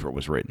when the paper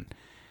was written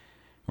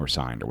or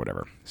signed or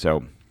whatever.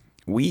 So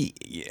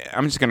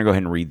I'm just going to go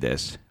ahead and read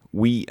this.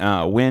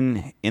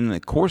 When in the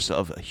course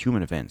of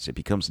human events it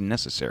becomes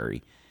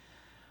necessary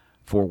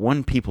for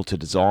one people to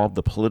dissolve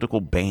the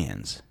political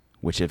bands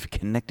which have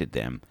connected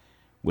them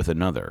with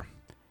another,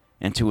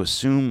 and to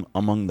assume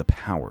among the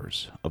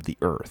powers of the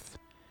earth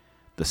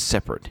the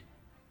separate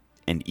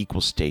and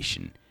equal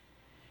station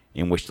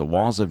in which the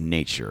laws of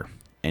nature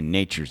and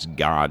nature's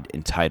God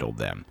entitled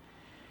them,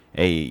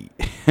 a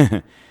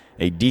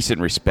a decent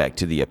respect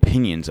to the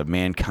opinions of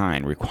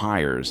mankind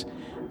requires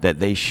that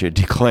they should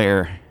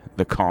declare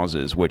the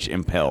causes which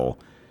impel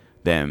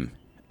them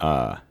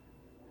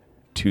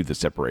to the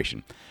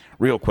separation.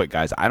 Real quick,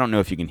 guys, I don't know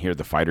if you can hear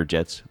the fighter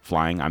jets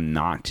flying. I'm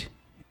not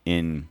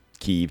in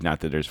Kyiv. Not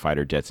that there's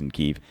fighter jets in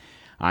Kyiv.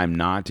 I'm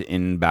not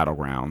in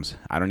battlegrounds.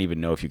 I don't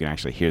even know if you can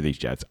actually hear these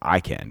jets. I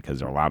can, because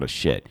they're loud as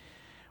shit.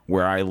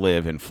 Where I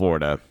live in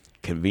Florida,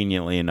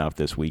 conveniently enough,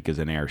 this week is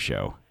an air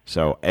show.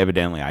 So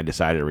evidently I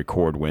decided to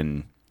record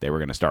when they were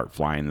going to start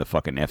flying the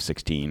fucking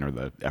F-16 or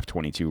the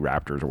F-22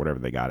 Raptors or whatever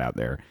they got out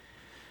there.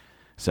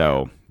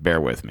 So bear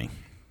with me.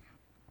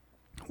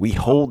 We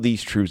hold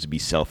these truths to be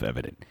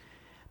self-evident,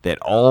 that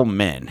all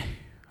men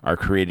are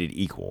created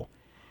equal,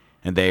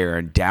 and they are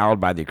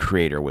endowed by the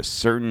Creator with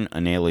certain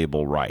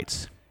unalienable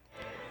rights.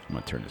 I'm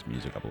going to turn this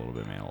music up a little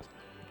bit, man. I'll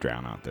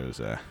drown out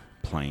those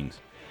planes.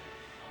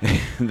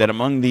 That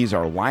among these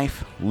are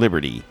life,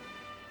 liberty,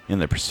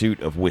 and the pursuit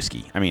of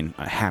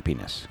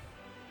happiness.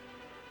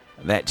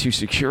 That to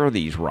secure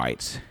these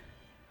rights,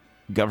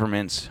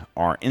 governments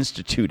are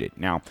instituted.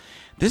 Now,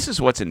 this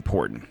is what's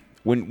important.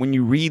 When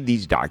you read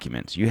these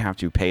documents, you have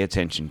to pay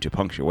attention to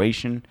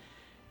punctuation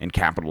and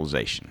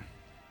capitalization.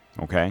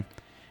 Okay?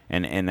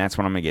 And that's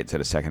when I'm going to get to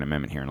the Second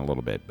Amendment here in a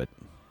little bit. But,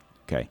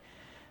 okay.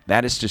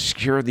 That is to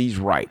secure these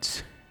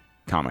rights,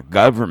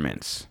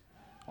 governments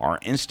are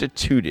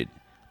instituted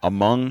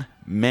among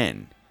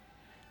men,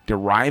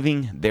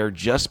 deriving their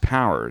just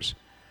powers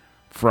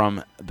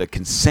from the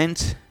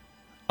consent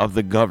of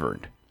the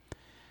governed,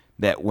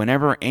 that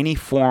whenever any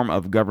form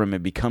of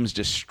government becomes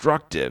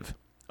destructive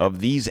of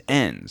these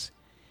ends,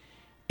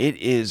 it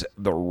is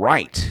the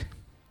right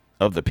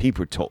of the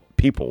people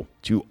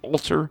to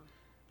alter,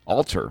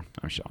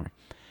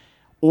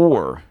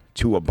 or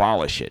to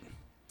abolish it,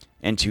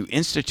 and to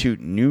institute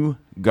new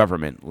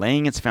government,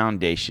 laying its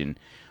foundation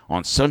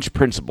on such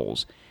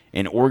principles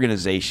and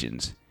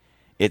organizations.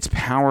 Its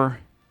power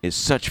is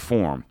such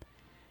form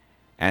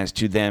as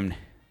to them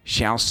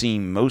shall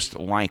seem most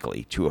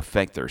likely to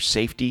affect their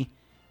safety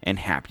and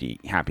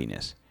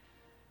happiness.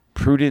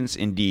 Prudence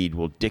indeed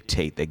will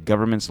dictate that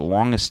governments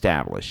long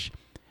established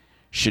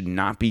should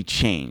not be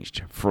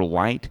changed for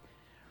light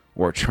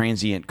or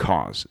transient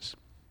causes.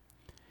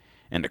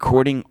 And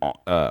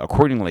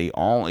accordingly,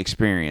 all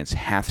experience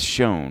hath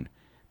shown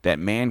that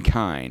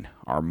mankind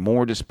are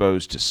more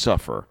disposed to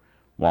suffer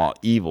while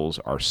evils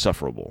are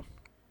sufferable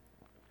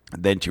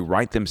than to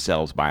right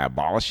themselves by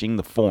abolishing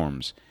the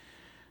forms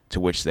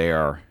to which they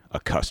are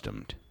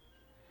accustomed.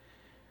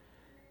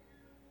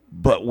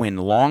 But when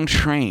long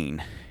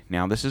train,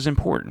 now this is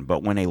important,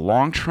 but when a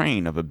long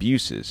train of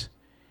abuses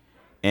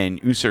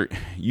and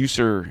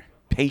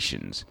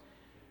usurpations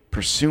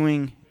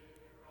pursuing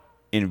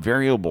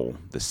invariable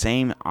the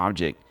same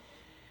object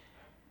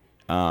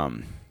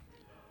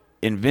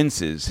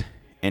evinces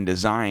and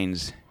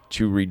designs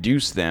to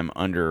reduce them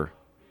under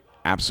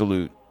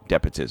absolute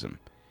despotism,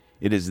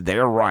 it is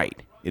their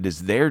right, it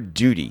is their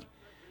duty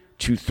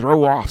to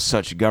throw off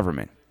such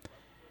government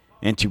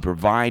and to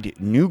provide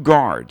new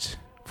guards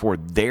for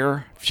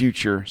their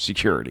future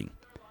security.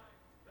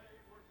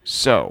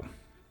 So,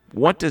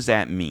 what does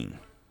that mean?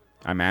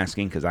 I'm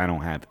asking because I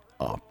don't have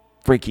a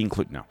freaking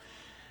clue. No.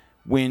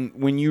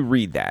 When you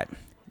read that,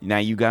 now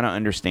you got to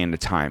understand the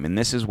time, and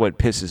this is what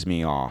pisses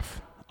me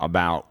off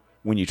about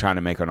when you try to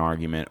make an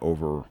argument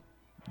over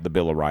the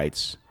Bill of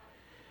Rights,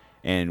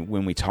 and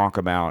when we talk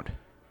about,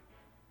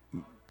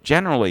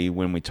 generally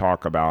when we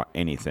talk about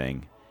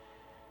anything,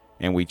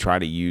 and we try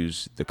to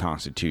use the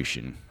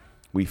Constitution,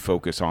 we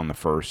focus on the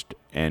First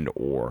and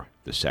or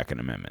the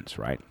Second Amendments,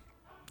 right?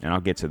 And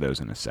I'll get to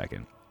those in a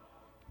second.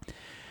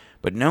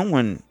 But no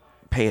one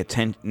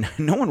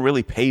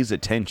really pays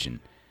attention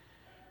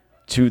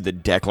to the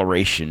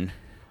Declaration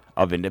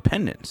of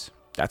Independence.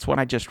 That's what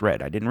I just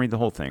read. I didn't read the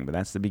whole thing, but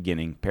that's the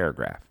beginning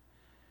paragraph.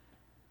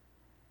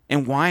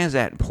 And why is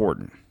that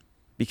important?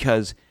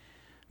 Because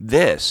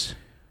this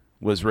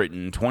was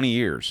written 20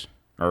 years,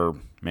 or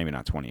maybe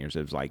not 20 years,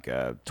 it was like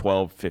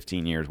 12,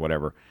 15 years,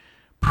 whatever,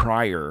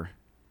 prior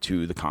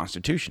to the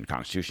Constitution.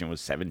 Constitution was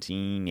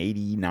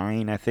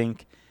 1789, I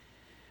think.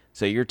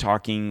 So you're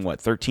talking,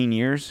 13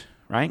 years,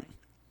 right?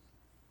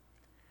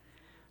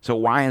 So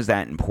why is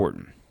that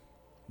important?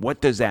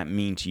 What does that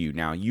mean to you?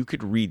 Now, you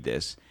could read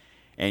this,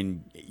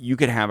 and you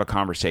could have a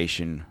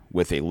conversation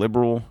with a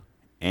liberal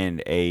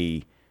and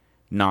a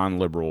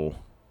non-liberal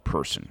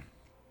person,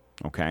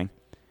 okay?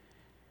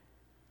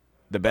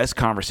 The best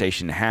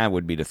conversation to have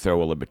would be to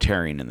throw a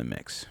libertarian in the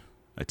mix,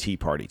 a Tea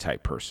Party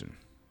type person,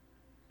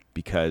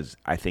 because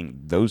I think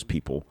those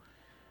people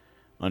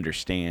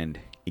understand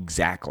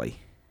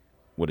exactly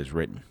what is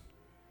written.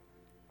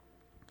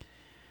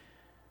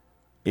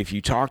 If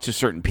you talk to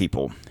certain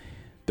people,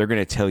 they're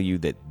going to tell you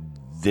that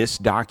this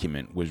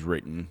document was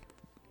written,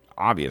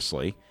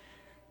 obviously,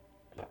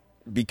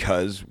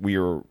 because we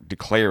are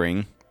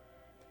declaring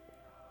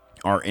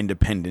our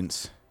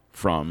independence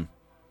from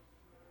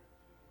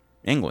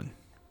England,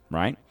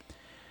 right?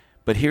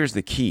 But here's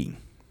the key.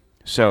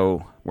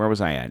 So where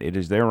was I at? It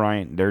is their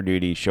right, their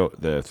duty,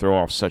 to throw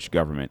off such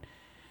government.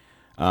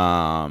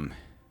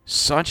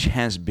 Such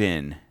has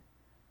been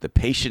the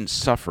patient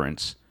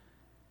sufferance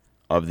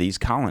of these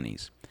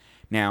colonies.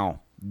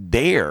 Now,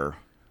 that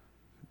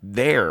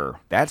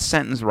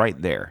sentence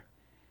right there,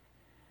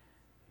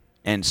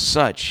 and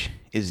such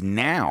is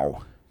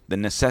now the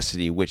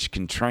necessity which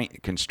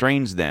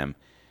constrains them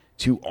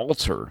to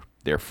alter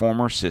their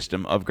former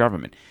system of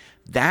government.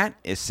 That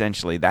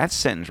sentence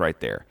right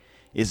there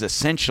is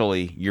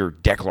essentially your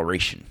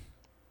declaration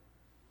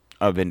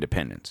of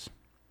independence.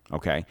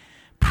 Okay?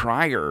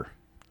 Prior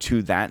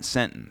to that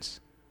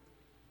sentence,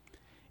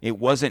 it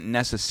wasn't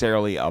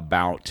necessarily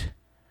about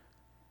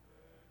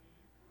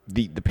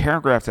the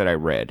paragraph that I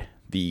read,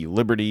 the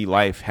liberty,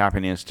 life,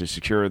 happiness, to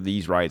secure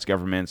these rights,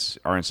 governments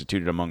are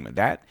instituted among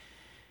them.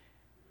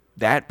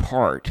 That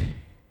part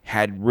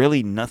had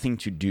really nothing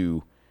to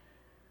do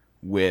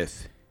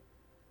with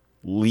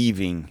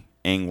leaving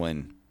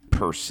England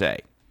per se.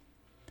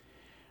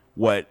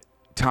 What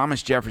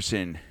Thomas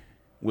Jefferson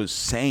was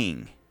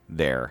saying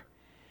there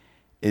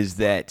is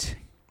that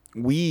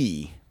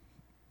we,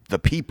 the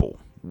people,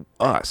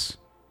 us,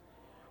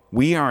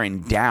 we are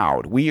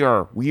endowed, we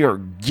are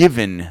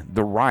given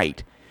the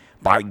right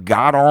by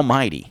God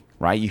Almighty,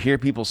 right? You hear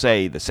people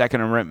say the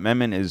Second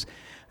Amendment is,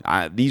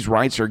 these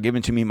rights are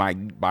given to me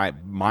by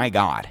my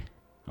God,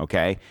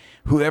 okay?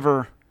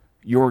 Whoever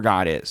your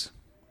God is,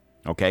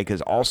 okay?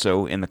 Because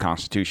also in the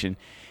Constitution,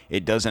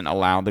 it doesn't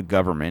allow the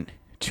government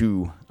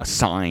to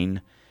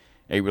assign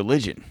a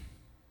religion.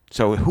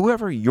 So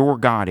whoever your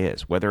God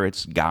is, whether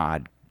it's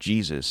God,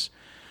 Jesus,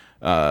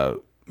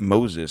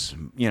 Moses,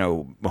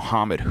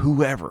 Muhammad,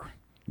 whoever,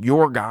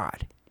 your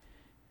God,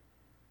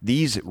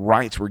 these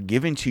rights were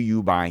given to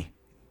you by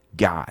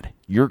God,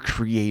 your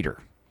creator.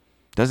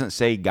 It doesn't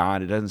say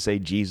God, it doesn't say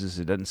Jesus,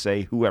 it doesn't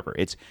say whoever.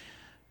 It's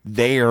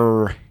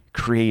their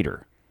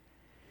creator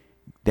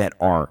that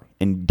are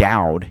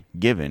endowed,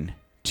 given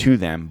to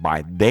them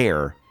by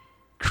their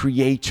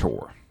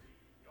creator.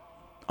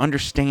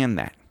 Understand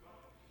that.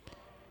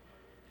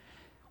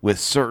 With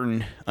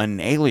certain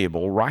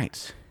unalienable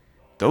rights.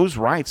 Those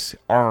rights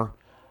are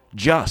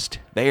just.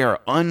 They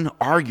are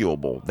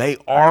unarguable. They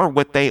are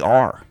what they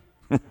are,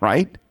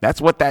 right?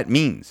 That's what that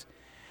means.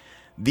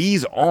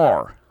 These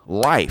are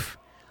life,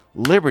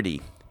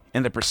 liberty,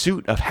 and the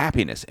pursuit of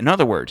happiness. In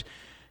other words,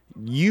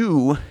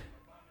 you,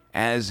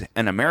 as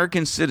an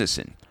American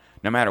citizen,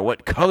 no matter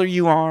what color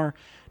you are,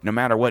 no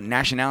matter what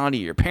nationality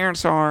your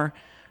parents are,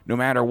 no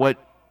matter what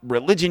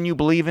religion you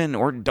believe in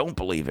or don't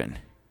believe in,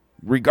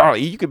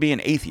 regardless, you could be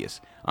an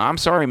atheist. I'm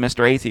sorry,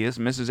 Mr. Atheist,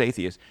 Mrs.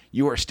 Atheist.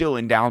 You are still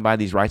endowed by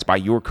these rights by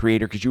your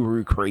creator because you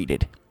were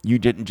created. You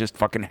didn't just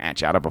fucking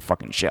hatch out of a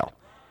fucking shell.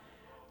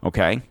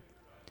 Okay?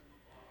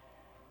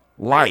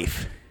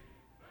 Life.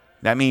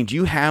 That means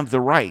you have the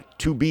right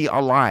to be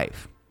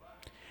alive.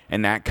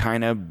 And that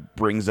kind of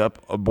brings up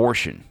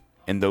abortion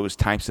and those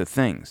types of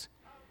things.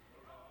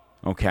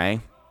 Okay?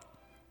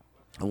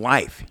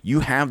 Life. You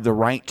have the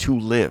right to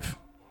live.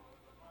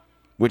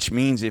 Which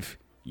means if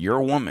you're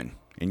a woman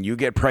and you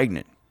get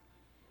pregnant,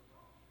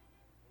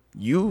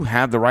 you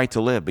have the right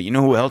to live. But you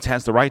know who else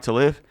has the right to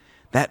live?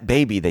 That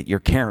baby that you're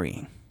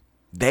carrying.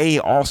 They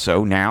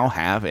also now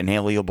have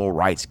inalienable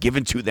rights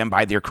given to them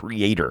by their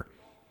creator.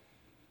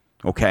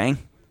 Okay?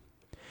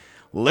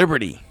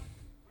 Liberty.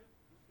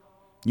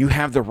 You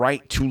have the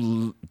right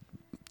to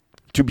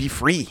be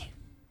free.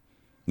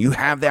 You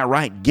have that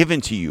right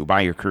given to you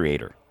by your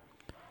creator.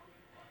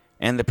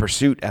 And the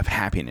pursuit of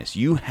happiness.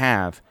 You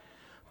have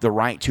the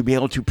right to be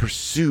able to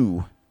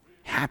pursue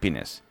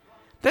happiness.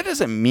 That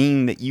doesn't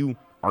mean that you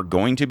are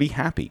going to be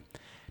happy.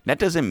 That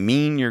doesn't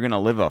mean you're going to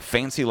live a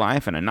fancy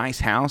life in a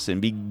nice house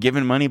and be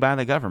given money by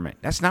the government.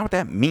 That's not what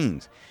that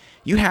means.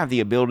 You have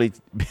the ability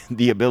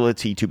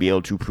to be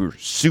able to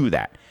pursue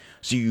that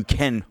so you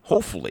can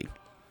hopefully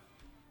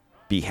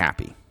be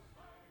happy.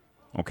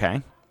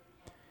 Okay?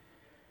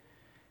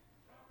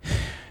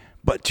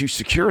 But to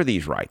secure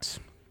these rights,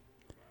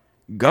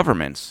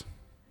 governments,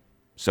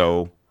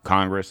 so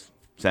Congress,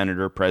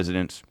 senator,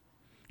 presidents,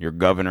 your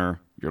governor,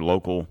 your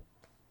local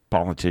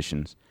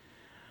politicians,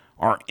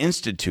 are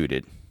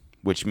instituted,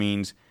 which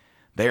means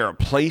they are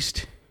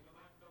placed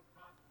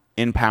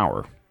in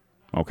power,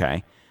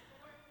 okay,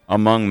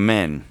 among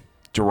men,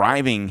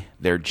 deriving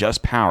their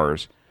just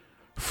powers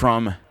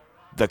from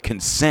the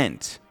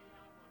consent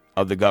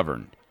of the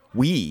governed.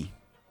 We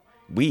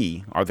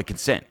are the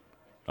consent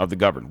of the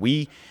governed.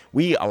 We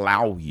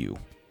allow you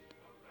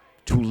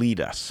to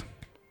lead us.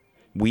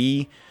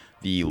 We,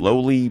 the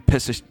lowly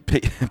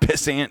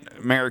pissant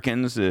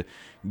Americans, the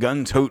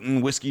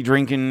gun-toting,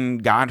 whiskey-drinking,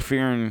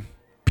 God-fearing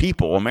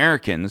people,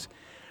 Americans,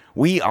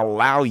 we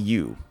allow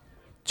you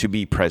to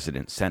be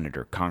president,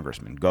 senator,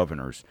 congressman,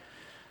 governors,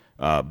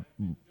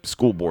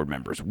 school board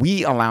members.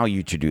 We allow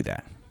you to do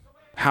that.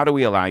 How do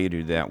we allow you to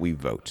do that? We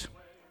vote.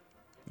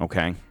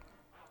 Okay?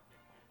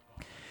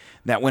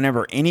 That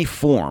whenever any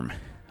form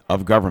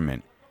of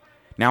government,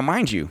 now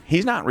mind you,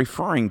 he's not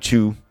referring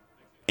to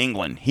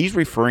England. He's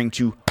referring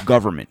to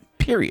government,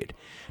 period.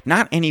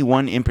 Not any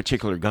one in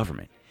particular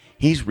government.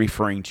 He's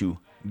referring to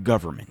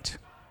government.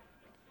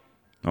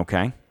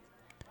 Okay?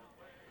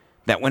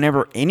 That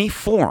whenever any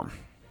form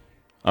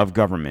of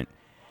government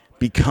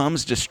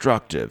becomes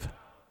destructive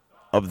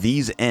of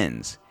these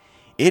ends,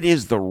 it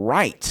is the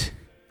right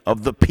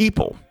of the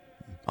people,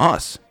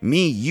 us,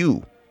 me,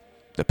 you,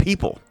 the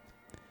people,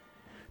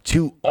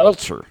 to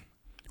alter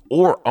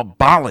or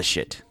abolish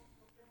it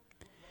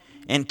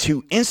and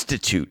to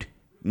institute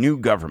new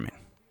government.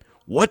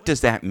 What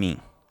does that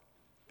mean?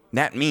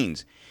 That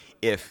means,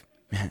 if,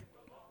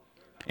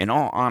 in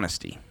all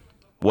honesty,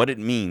 what it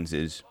means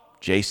is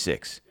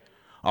J6.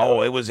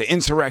 Oh, it was an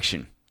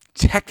insurrection.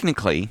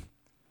 Technically,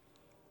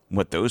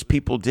 what those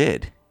people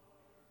did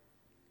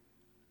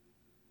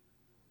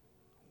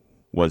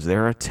was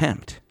their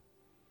attempt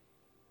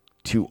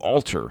to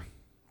alter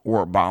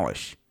or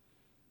abolish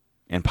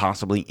and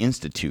possibly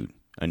institute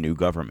a new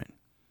government.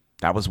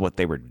 That was what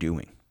they were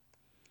doing.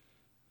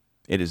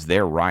 It is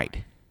their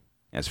right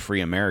as free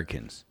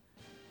Americans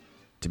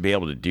to be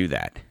able to do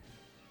that.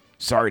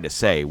 Sorry to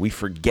say, we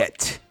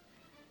forget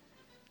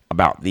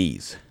about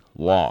these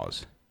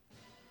laws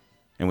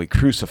and we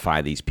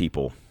crucify these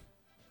people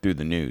through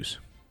the news.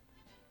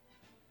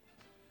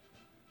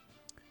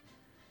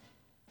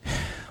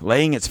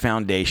 Laying its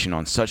foundation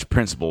on such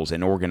principles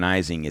and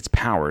organizing its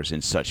powers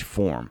in such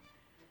form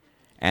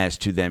as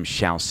to them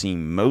shall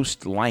seem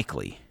most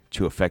likely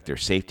to affect their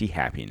safety,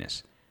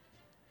 happiness.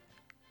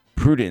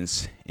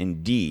 Prudence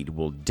indeed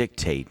will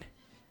dictate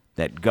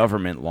that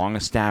government long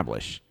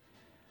established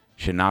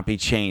should not be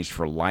changed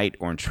for light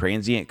or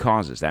transient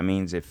causes. That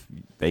means if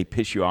they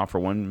piss you off for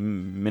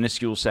one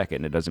minuscule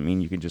second, it doesn't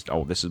mean you can just,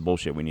 oh, this is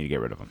bullshit, we need to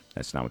get rid of them.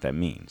 That's not what that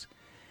means.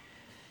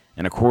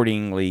 And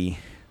accordingly,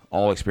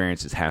 all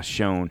experiences have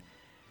shown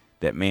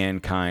that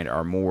mankind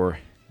are more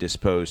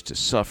disposed to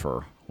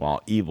suffer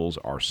while evils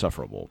are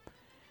sufferable,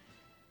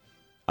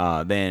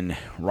 than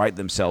right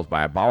themselves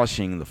by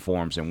abolishing the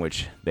forms in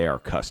which they are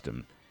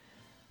accustomed.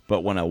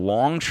 But when a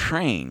long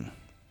train,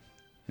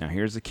 now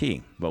here's the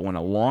key, but when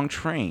a long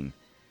train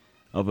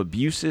of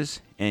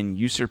abuses and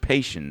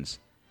usurpations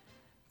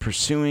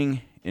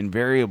pursuing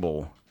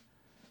invariable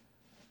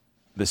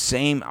the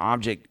same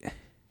object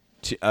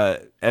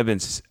to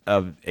evidence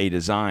of a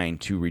design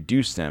to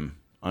reduce them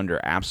under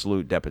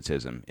absolute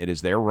despotism, it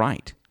is their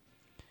right,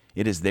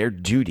 it is their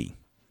duty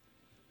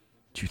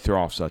to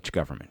throw off such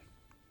government.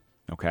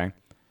 Okay?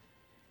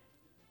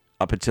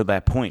 Up until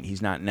that point,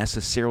 he's not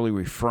necessarily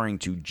referring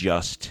to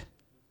just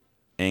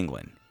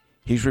England.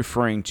 He's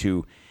referring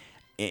to,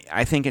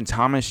 I think in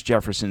Thomas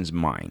Jefferson's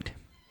mind,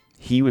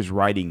 he was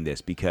writing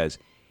this because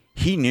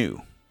he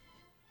knew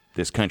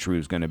this country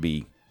was going to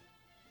be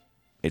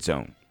its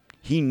own.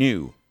 He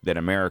knew that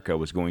America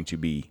was going to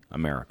be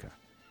America.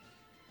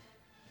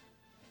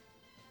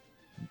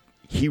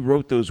 He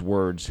wrote those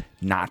words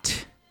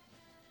not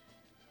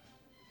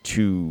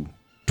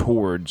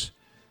towards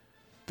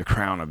the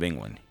crown of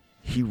England.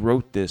 He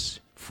wrote this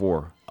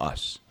for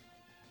us.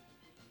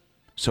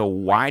 So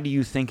why do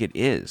you think it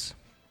is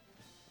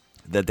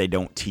that they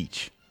don't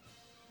teach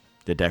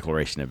the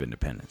Declaration of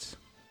Independence?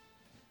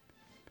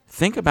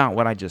 Think about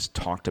what I just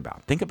talked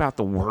about. Think about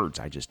the words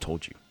I just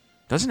told you.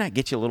 Doesn't that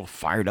get you a little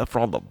fired up for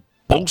all the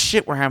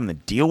bullshit we're having to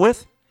deal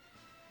with?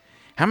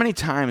 How many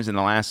times in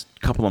the last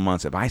couple of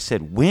months have I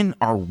said, when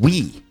are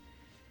we,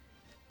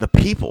 the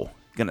people,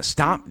 going to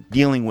stop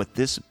dealing with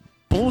this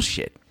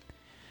bullshit?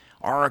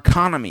 Our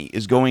economy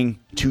is going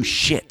to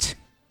shit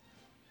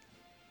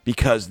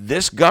because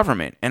this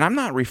government, and I'm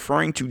not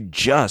referring to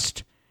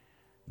just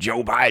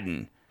Joe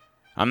Biden.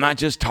 I'm not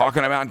just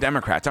talking about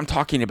Democrats. I'm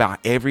talking about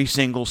every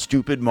single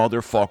stupid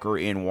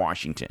motherfucker in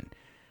Washington.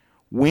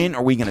 When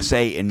are we going to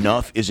say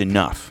enough is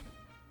enough?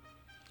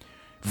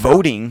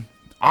 Voting,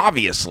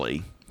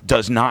 obviously,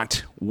 does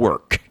not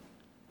work.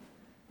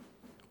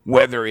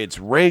 Whether it's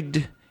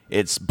rigged,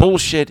 it's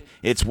bullshit,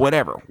 it's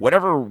whatever.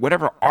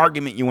 Whatever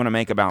argument you want to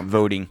make about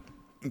voting,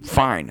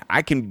 fine.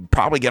 I can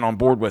probably get on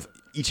board with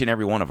each and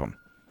every one of them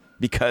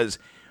because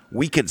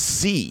we could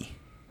see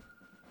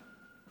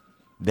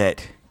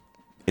that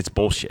it's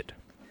bullshit.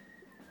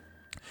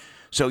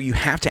 So you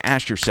have to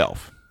ask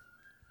yourself,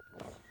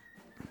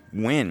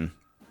 when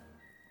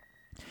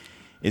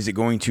is it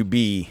going to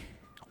be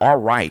our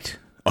right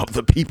of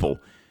the people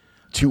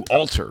to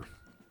alter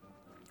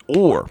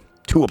or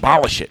to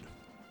abolish it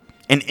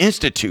and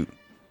institute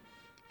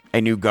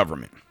a new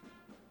government?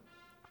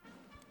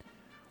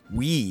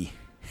 We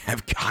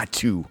have got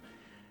to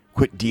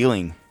quit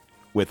dealing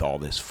with all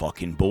this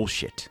fucking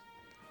bullshit.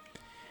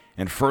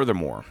 And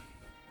furthermore,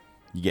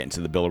 you get into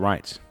the Bill of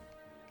Rights.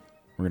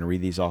 We're going to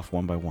read these off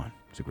one by one.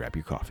 So grab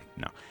your coffee.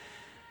 No.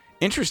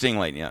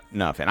 Interestingly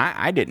enough, and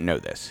I didn't know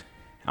this.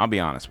 I'll be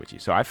honest with you.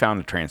 So I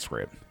found a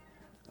transcript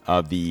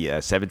of the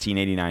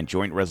 1789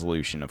 Joint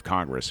Resolution of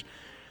Congress.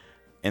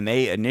 And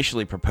they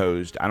initially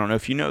proposed, I don't know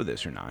if you know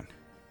this or not,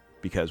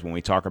 because when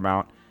we talk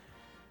about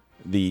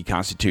the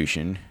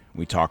Constitution,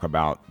 we talk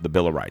about the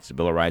Bill of Rights. The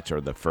Bill of Rights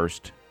are the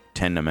first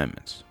 10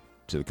 amendments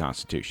to the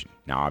Constitution.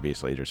 Now,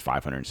 obviously, there's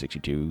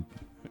 562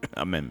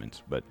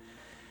 amendments, but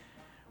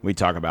we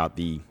talk about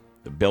the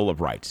Bill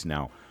of Rights.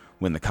 Now,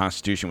 when the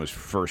Constitution was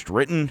first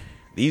written,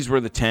 these were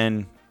the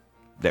 10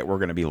 that were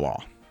going to be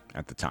law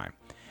at the time.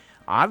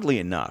 Oddly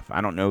enough, I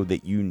don't know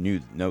that you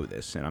know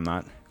this, and I'm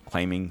not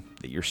claiming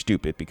that you're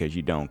stupid because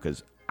you don't,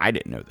 because I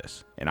didn't know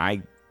this, and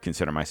I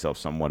consider myself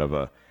somewhat of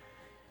a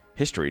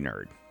history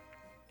nerd.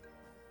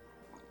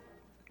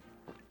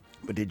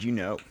 But did you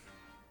know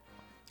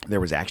there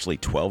was actually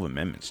 12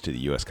 amendments to the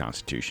U.S.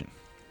 Constitution?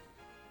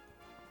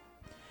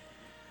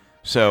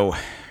 So,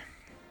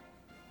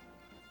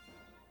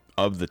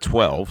 of the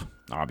 12,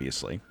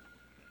 obviously,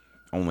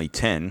 only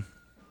 10,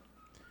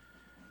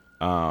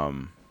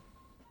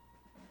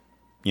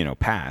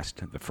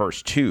 passed. The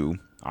first 2,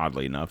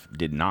 oddly enough,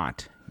 did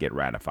not get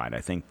ratified.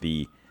 I think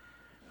the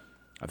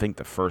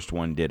first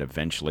one did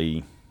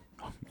eventually,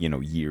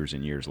 years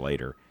and years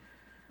later.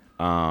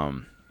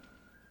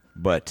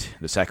 But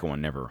the second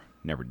one never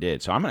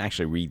did. So I'm going to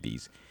actually read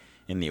these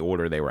in the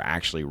order they were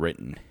actually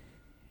written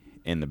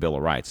in the Bill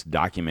of Rights. The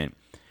document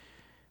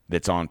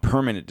that's on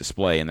permanent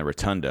display in the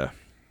rotunda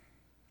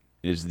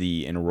is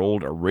the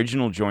enrolled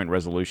original joint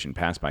resolution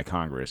passed by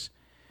Congress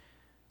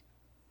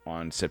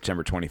on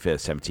September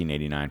 25th,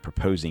 1789,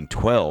 proposing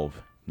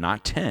 12,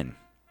 not 10,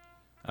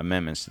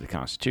 amendments to the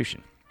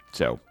Constitution.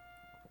 So,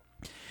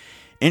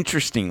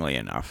 interestingly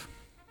enough,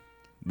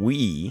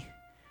 we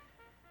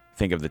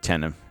think of the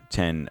 10,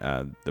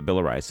 the Bill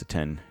of Rights, the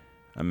 10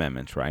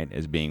 amendments, right,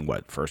 as being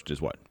what? First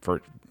is what?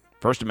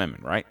 First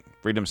Amendment, right?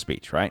 Freedom of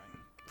speech, right?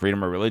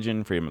 Freedom of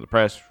religion, freedom of the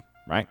press,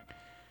 right?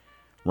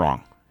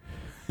 Wrong.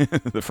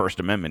 The First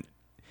Amendment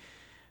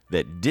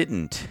that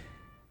didn't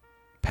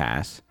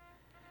pass,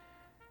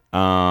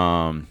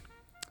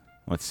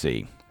 let's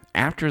see,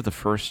 after the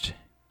first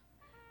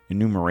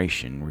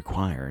enumeration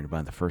required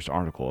by the first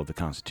article of the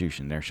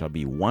Constitution, there shall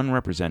be one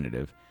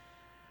representative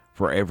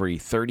for every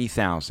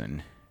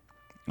 30,000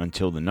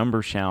 until the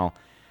number shall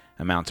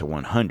amount to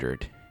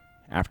 100,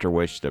 after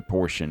which the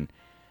portion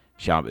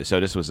shall be. So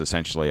this was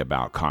essentially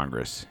about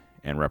Congress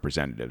and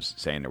representatives,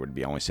 saying there would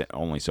be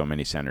only so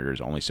many senators,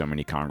 only so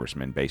many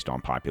congressmen based on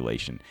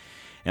population.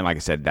 And like I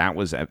said, that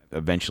was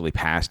eventually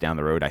passed down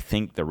the road. I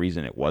think the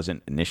reason it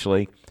wasn't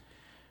initially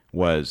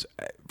was,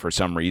 for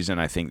some reason,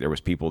 I think there was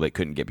people that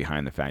couldn't get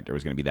behind the fact there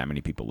was going to be that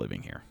many people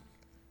living here.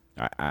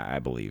 I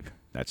believe.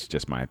 That's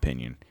just my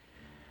opinion.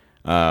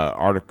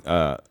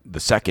 The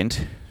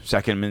second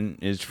amendment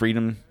is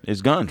freedom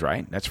is guns,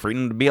 right? That's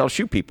freedom to be able to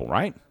shoot people,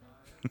 right?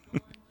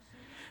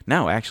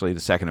 No, actually, the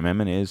Second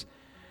Amendment is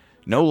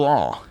no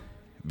law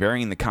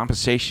varying the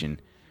compensation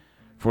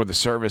for the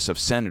service of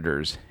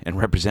senators and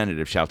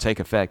representatives shall take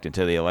effect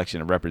until the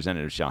election of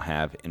representatives shall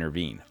have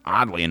intervened.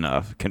 Oddly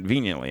enough,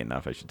 conveniently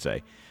enough, I should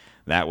say,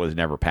 that was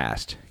never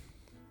passed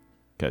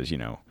because,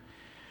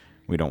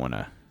 we don't want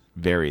to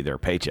vary their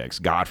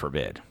paychecks. God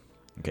forbid.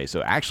 Okay,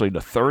 so actually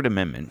the Third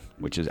Amendment,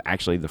 which is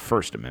actually the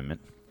First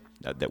Amendment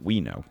that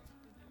we know,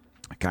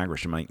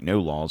 Congress shall make no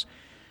laws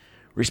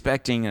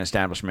respecting an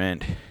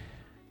establishment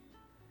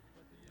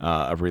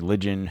of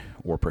religion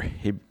or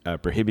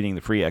prohibiting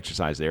the free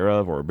exercise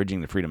thereof or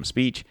abridging the freedom of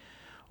speech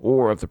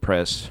or of the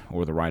press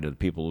or the right of the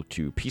people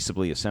to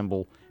peaceably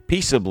assemble.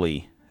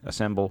 Let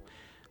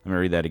me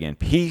read that again.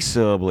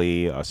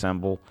 Peaceably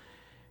assemble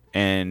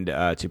and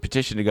to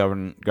petition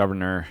the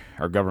governor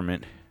or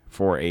government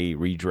for a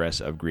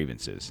redress of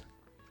grievances.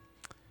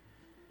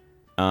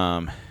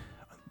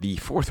 The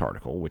fourth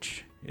article,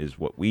 which is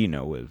what we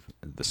know as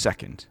the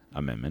Second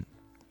Amendment,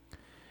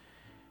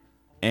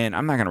 and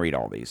I'm not going to read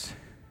all these.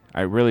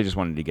 I really just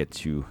wanted to get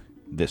to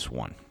this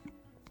one.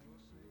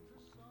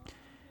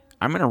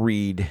 I'm going to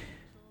read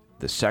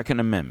the Second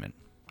Amendment,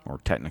 or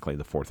technically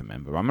the Fourth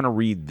Amendment, but I'm going to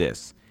read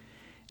this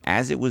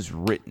as it was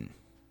written,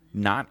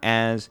 not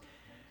as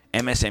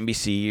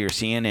MSNBC or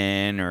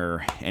CNN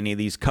or any of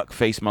these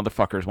cuck-faced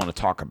motherfuckers want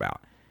to talk about.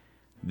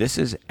 This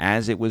is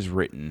as it was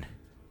written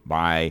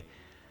by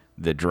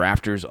the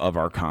drafters of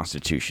our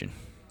Constitution.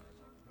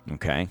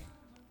 Okay?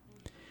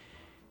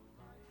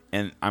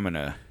 And I'm going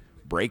to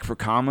break for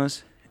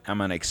commas. I'm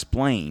going to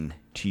explain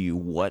to you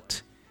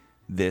what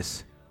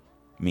this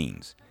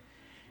means.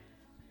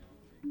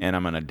 And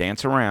I'm going to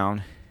dance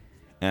around,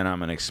 and I'm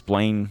going to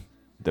explain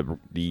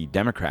the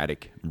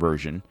Democratic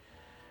version,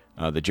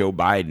 the Joe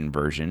Biden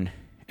version,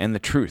 and the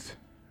truth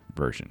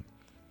version.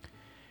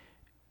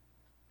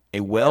 A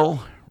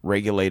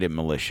well-regulated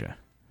militia,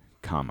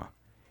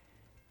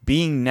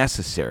 being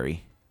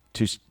necessary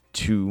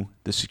to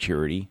the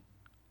security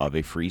of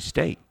a free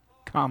state,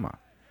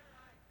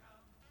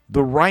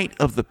 the right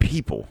of the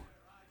people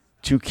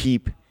to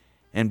keep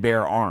and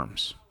bear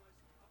arms,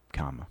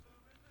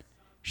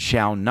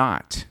 shall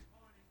not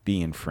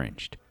be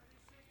infringed.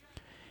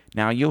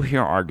 Now, you'll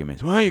hear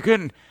arguments. Well, you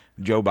couldn't,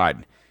 Joe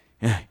Biden,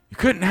 you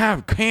couldn't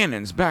have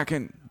cannons back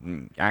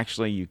in.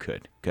 Actually, you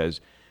could,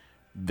 because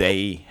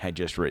they had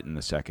just written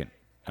the Second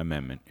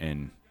Amendment,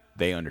 and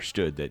they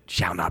understood that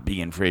shall not be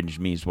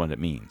infringed means what it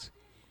means.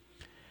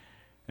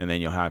 And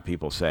then you'll have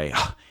people say,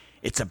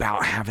 it's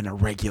about having a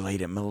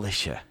regulated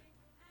militia.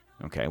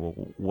 Okay, well,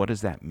 what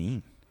does that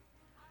mean?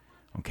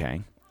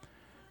 Okay.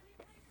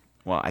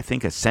 Well, I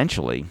think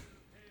essentially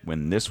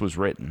when this was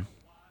written,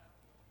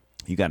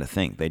 you got to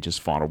think they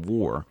just fought a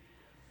war,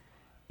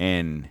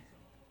 and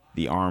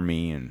the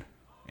Army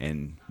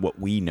and what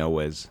we know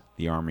as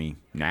the Army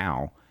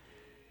now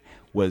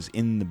was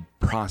in the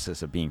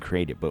process of being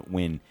created. But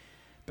when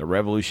the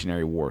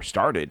Revolutionary War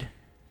started,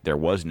 there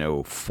was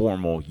no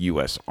formal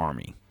U.S.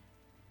 Army.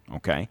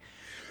 Okay?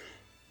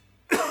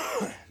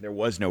 There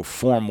was no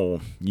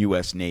formal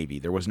U.S. Navy.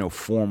 There was no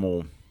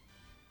formal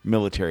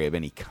military of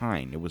any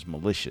kind. It was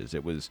militias.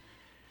 It was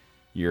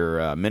your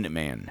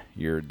Minuteman.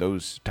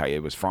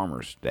 It was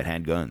farmers that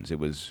had guns. It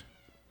was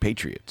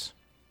patriots.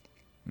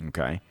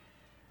 Okay?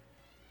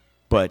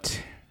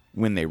 But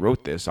when they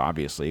wrote this,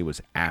 obviously, it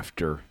was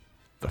after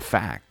the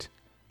fact.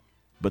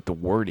 But the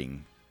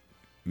wording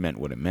meant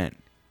what it meant.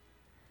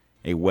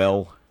 A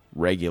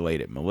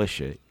well-regulated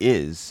militia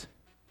is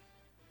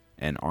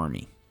an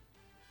army.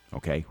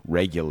 Okay?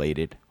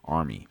 Regulated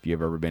army. If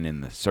you've ever been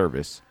in the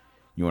service,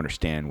 you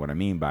understand what I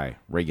mean by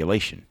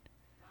regulation.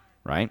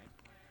 Right?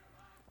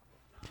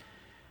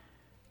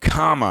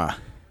 Comma.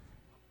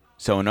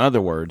 So in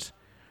other words,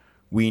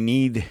 we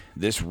need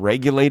this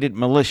regulated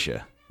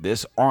militia,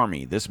 this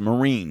army, this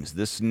Marines,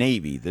 this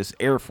Navy, this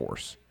Air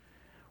Force.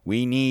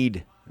 We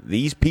need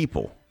these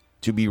people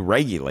to be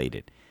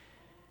regulated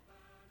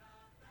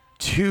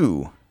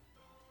to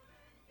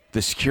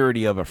the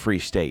security of a free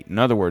state. In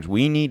other words,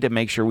 we need to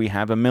make sure we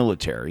have a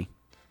military,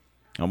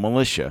 a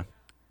militia,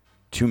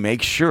 to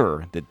make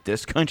sure that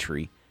this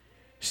country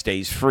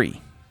stays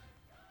free.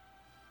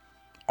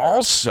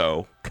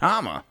 Also,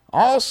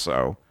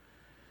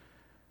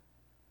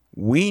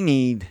 we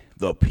need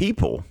the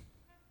people,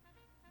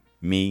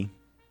 me,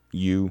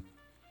 you,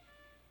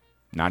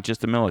 not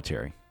just the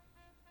military,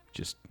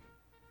 just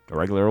the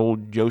regular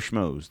old Joe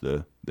Schmoes,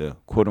 the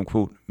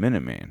quote-unquote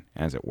Minuteman,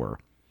 as it were,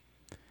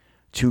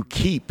 to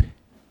keep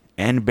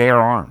and bear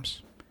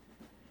arms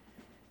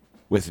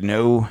with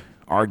no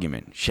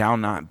argument, shall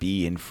not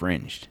be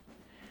infringed.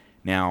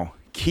 Now,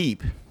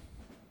 keep,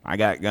 I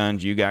got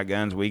guns, you got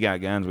guns, we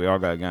got guns, we all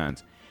got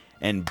guns,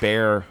 and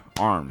bear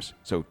arms.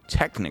 So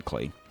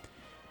technically,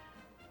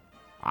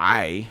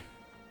 I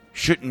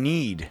shouldn't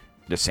need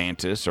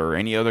DeSantis or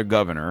any other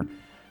governor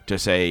to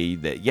say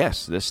that,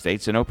 yes, this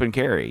state's an open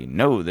carry.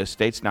 No, this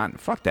state's not.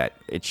 Fuck that.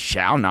 It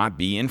shall not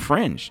be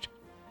infringed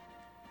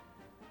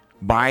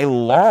by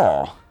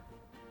law.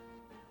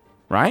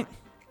 Right?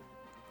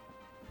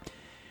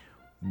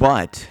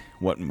 But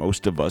what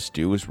most of us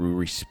do is we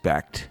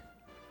respect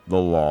the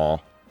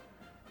law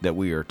that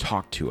we are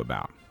talked to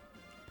about.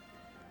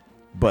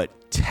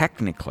 But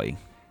technically,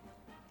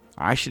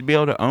 I should be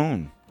able to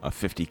own a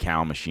 50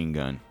 cal machine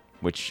gun,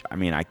 which, I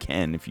mean, I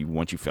can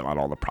once you fill out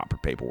all the proper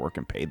paperwork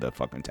and pay the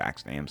fucking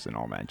tax stamps and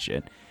all that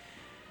shit.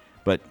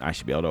 But I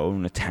should be able to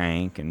own a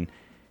tank, and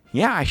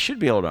yeah, I should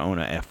be able to own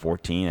a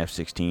F-14,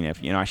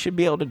 F-16, I should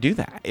be able to do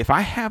that. If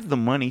I have the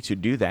money to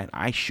do that,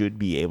 I should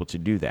be able to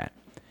do that.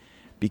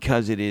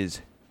 Because it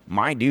is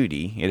my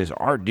duty, it is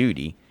our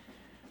duty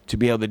to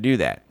be able to do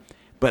that.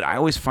 But I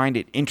always find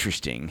it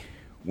interesting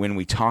when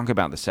we talk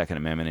about the Second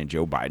Amendment and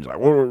Joe Biden's like,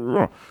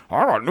 well,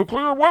 I got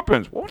nuclear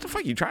weapons. What the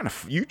fuck? You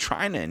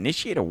trying to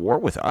initiate a war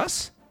with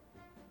us?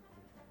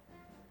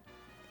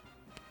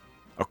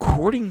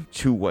 According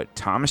to what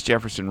Thomas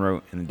Jefferson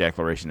wrote in the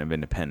Declaration of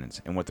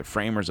Independence and what the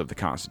framers of the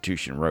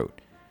Constitution wrote,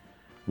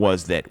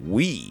 was that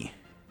we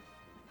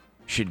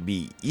should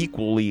be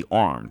equally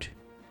armed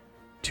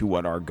to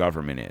what our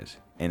government is.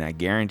 And I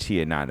guarantee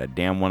you not a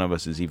damn one of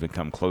us has even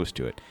come close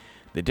to it.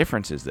 The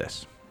difference is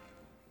this.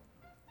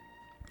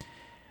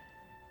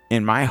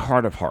 In my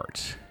heart of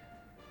hearts,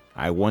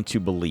 I want to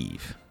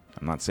believe,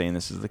 I'm not saying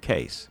this is the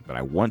case, but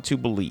I want to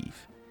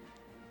believe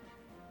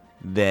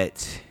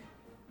that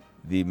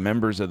the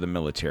members of the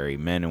military,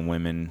 men and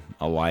women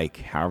alike,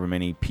 however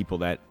many people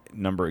that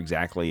number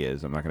exactly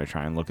is, I'm not going to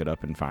try and look it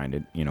up and find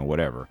it,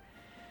 whatever,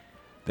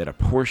 that a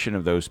portion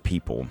of those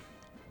people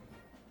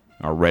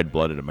are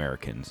red-blooded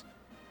Americans.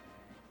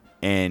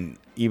 And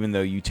even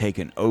though you take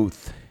an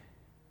oath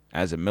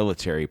as a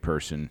military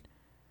person,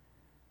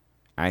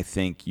 I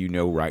think you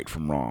know right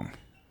from wrong.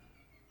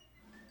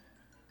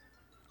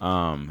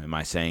 Am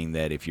I saying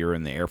that if you're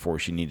in the Air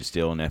Force, you need to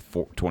steal an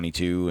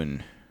F-22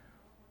 and,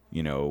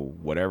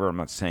 whatever? I'm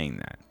not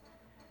saying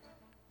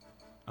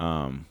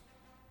that.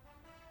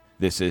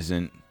 This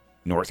isn't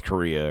North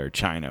Korea or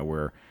China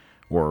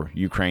or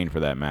Ukraine for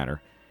that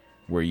matter,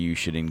 where you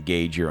should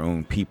engage your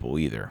own people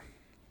either,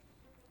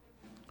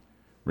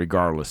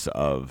 regardless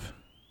of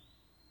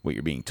what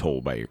you're being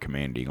told by your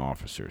commanding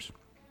officers.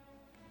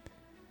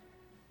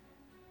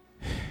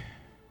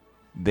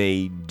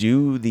 They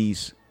do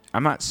these.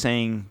 I'm not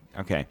saying,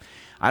 okay,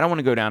 I don't want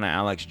to go down to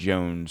Alex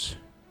Jones'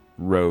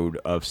 road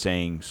of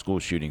saying school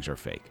shootings are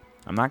fake.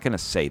 I'm not going to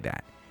say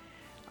that.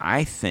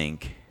 I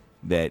think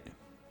that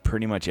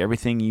pretty much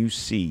everything you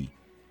see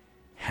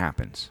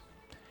happens.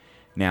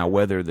 Now,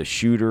 whether the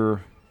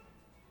shooter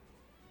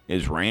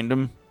is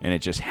random and it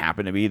just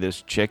happened to be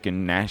this chick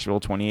in Nashville,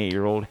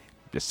 28-year-old,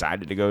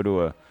 decided to go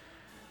to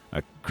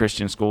a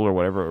Christian school or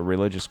whatever, a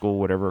religious school,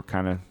 whatever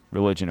kind of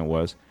religion it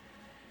was,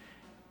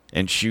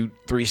 and shoot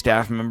 3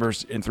 staff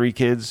members and 3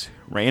 kids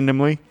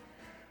randomly.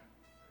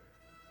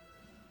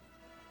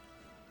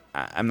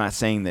 I'm not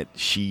saying that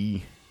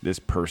this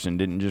person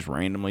didn't just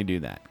randomly do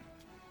that.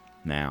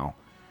 Now,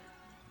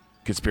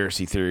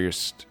 conspiracy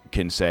theorists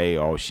can say,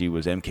 oh, she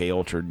was MK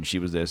Ultra and she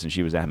was this and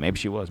she was that. Maybe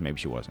she was, maybe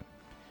she wasn't.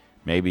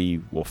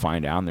 Maybe we'll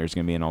find out and there's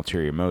going to be an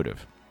ulterior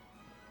motive.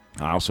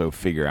 I also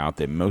figure out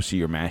that most of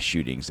your mass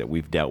shootings that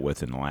we've dealt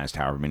with in the last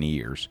however many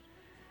years,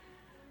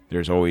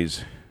 there's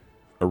always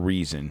a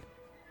reason,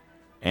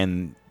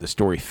 and the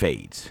story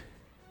fades.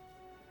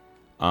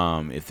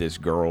 If this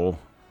girl,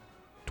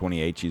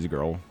 28, she's a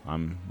girl.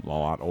 I'm a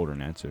lot older than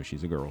that, so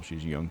she's a girl.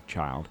 She's a young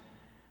child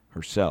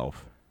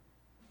herself.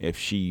 If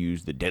she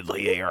used the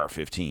deadly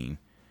AR-15,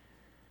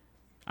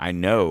 I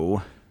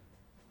know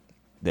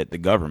that the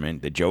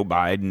government, that Joe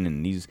Biden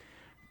and these,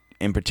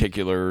 in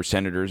particular,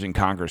 senators and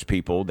Congress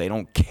people, they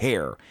don't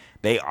care.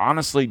 They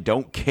honestly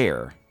don't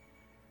care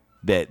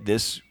that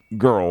this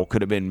girl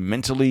could have been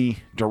mentally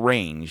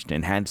deranged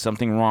and had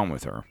something wrong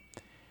with her.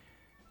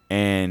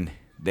 And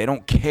they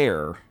don't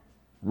care,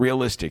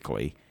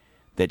 realistically,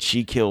 that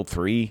she killed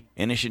 3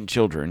 innocent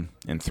children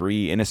and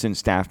 3 innocent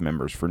staff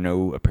members for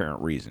no apparent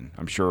reason.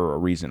 I'm sure a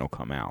reason will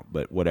come out,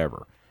 but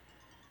whatever.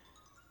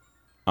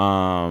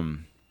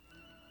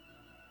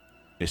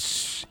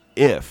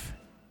 If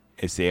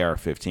it's the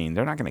AR-15,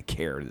 they're not going to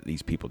care that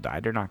these people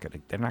died. They're not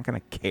going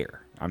to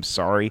care. I'm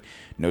sorry.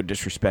 No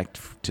disrespect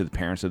to the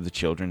parents of the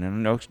children,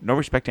 and no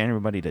respect to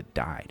anybody that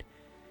died.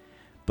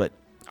 But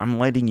I'm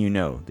letting you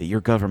know that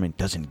your government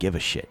doesn't give a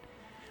shit.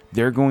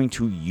 They're going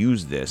to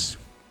use this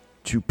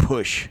to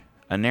push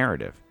a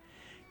narrative.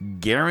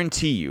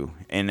 Guarantee you,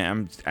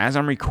 and as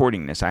I'm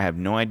recording this, I have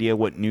no idea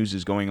what news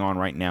is going on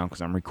right now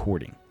because I'm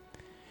recording.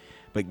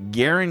 But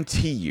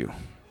guarantee you,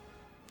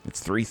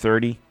 it's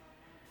 3:30.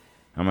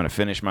 I'm going to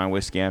finish my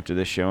whiskey after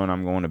this show, and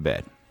I'm going to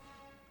bed.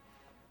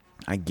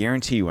 I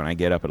guarantee you when I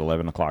get up at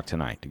 11 o'clock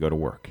tonight to go to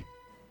work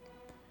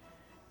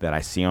that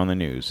I see on the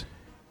news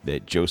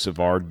that Joseph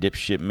R.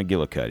 Dipshit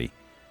McGillicuddy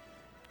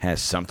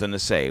has something to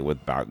say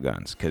about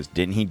guns. Because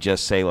didn't he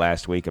just say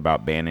last week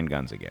about banning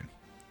guns again?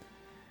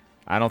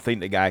 I don't think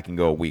the guy can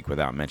go a week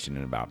without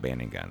mentioning about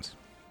banning guns.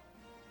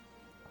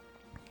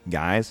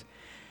 Guys,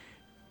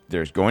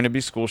 there's going to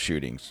be school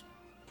shootings.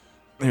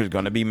 There's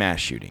going to be mass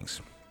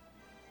shootings.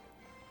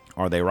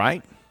 Are they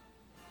right?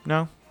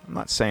 No, I'm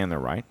not saying they're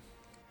right.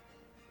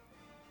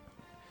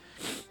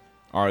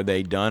 Are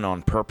they done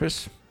on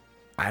purpose?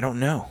 I don't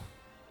know.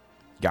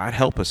 God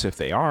help us if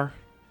they are.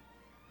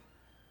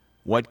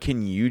 What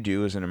can you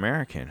do as an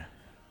American?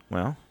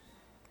 Well,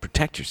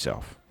 protect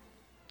yourself.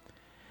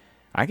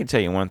 I can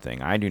tell you one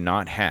thing. I do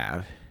not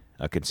have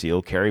a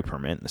concealed carry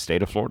permit in the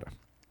state of Florida.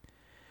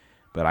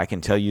 But I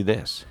can tell you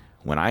this.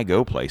 When I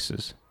go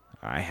places,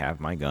 I have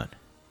my gun.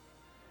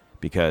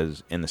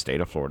 Because in the state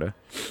of Florida,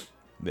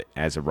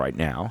 as of right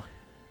now,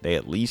 they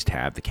at least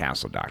have the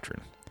castle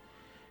doctrine.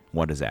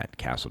 What is that,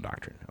 castle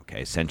doctrine?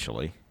 Okay,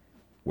 essentially,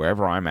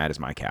 wherever I'm at is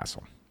my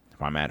castle.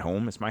 If I'm at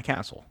home, it's my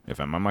castle. If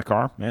I'm in my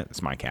car,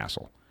 it's my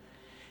castle.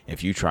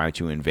 If you try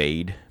to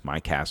invade my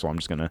castle, I'm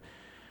just going to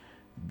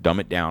dumb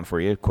it down for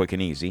you, quick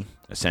and easy.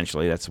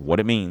 Essentially, that's what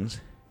it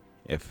means.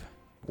 If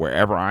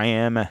wherever I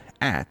am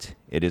at,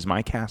 it is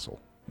my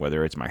castle.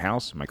 Whether it's my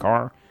house, my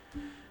car,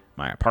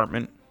 my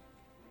apartment,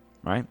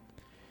 right?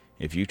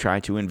 If you try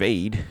to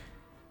invade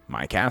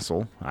my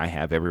castle, I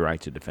have every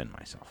right to defend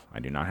myself. I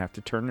do not have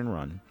to turn and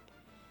run.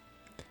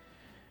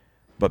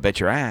 But bet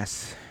your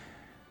ass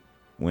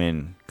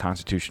when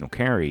constitutional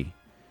carry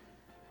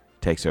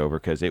takes over,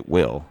 because it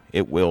will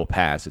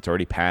pass. It's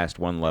already passed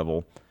one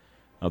level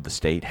of the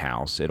state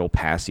house. It'll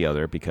pass the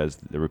other because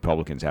the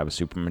Republicans have a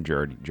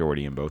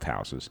supermajority in both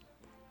houses.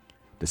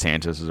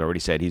 DeSantis has already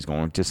said he's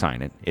going to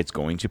sign it. It's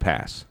going to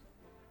pass.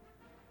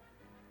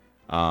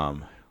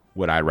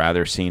 Would I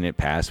rather seen it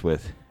pass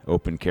with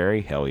open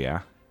carry? Hell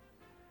yeah.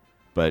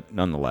 But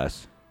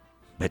nonetheless,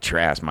 bet your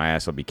ass, my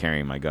ass will be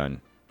carrying my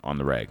gun on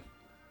the reg.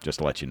 Just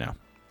to let you know.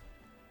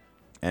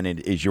 And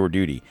it is your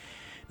duty.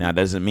 Now, it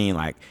doesn't mean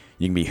like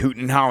you can be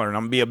hooting and hollering.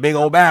 I'm going to be a big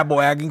old bad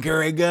boy. I can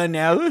carry a gun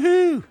now.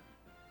 Woohoo!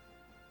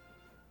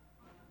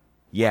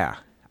 Yeah,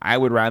 I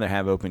would rather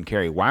have open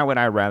carry. Why would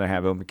I rather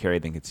have open carry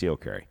than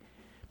concealed carry?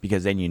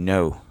 Because then you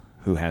know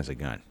who has a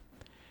gun.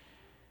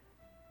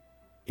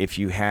 If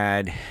you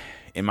had,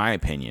 in my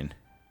opinion,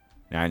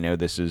 now I know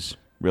this is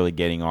really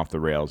getting off the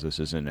rails. This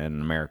isn't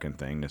an American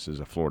thing. This is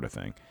a Florida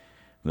thing.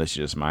 This is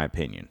just my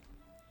opinion.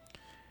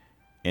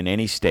 In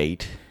any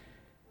state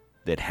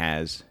that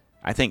has,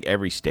 I think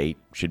every state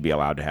should be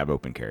allowed to have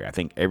open carry. I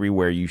think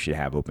everywhere you should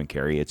have open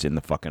carry. It's in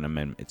the fucking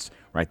amendment. It's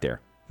right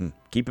there.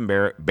 Keep them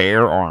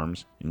bear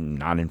arms,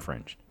 not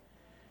infringed.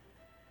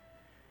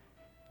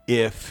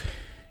 If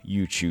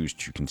you choose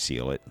to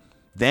conceal it,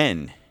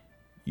 then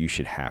you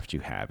should have to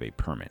have a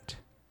permit.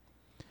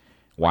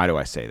 Why do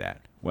I say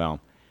that?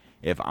 Well,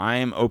 if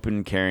I'm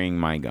open carrying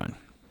my gun,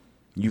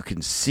 you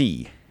can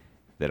see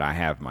that I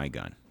have my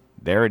gun.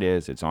 There it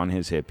is. It's on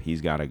his hip.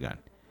 He's got a gun.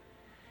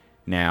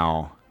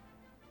 Now,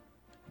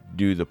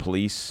 do the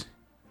police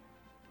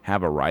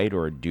have a right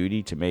or a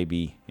duty to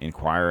maybe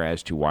inquire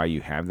as to why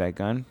you have that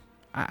gun.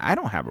 I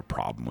don't have a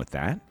problem with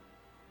that.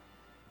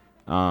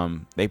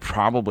 They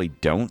probably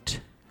don't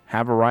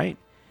have a right.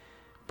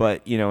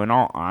 But, in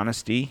all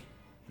honesty,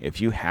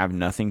 if you have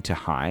nothing to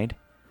hide,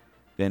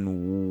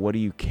 then what do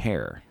you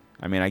care?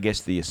 I mean, I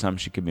guess the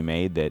assumption could be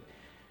made that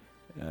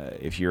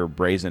if you're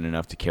brazen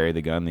enough to carry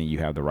the gun, then you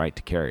have the right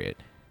to carry it.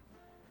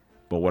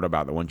 But what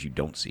about the ones you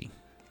don't see?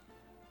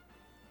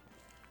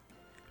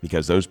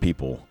 Because those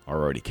people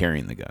are already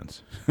carrying the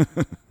guns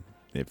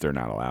if they're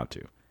not allowed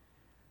to.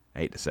 I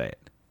hate to say it.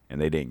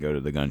 And they didn't go to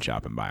the gun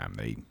shop and buy them.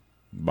 They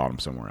bought them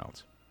somewhere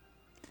else.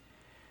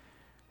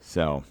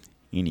 So,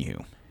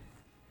 anywho,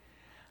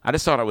 I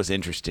just thought it was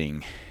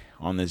interesting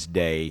on this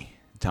day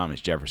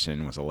Thomas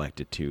Jefferson was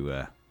elected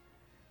to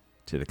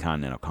the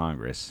Continental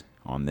Congress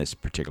on this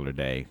particular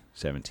day,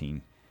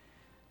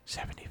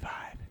 1775.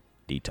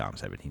 D-Tom,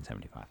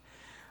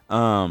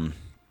 1775.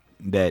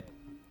 That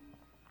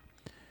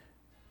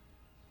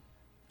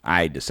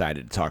I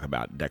decided to talk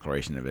about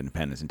Declaration of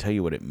Independence and tell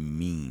you what it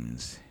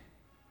means.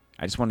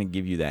 I just want to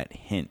give you that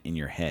hint in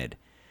your head.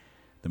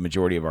 The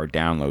majority of our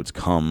downloads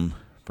come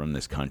from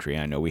this country.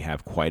 I know we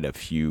have quite a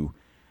few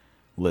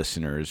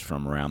listeners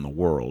from around the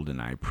world,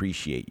 and I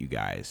appreciate you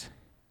guys.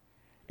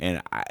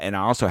 And I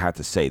also have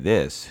to say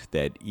this,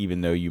 that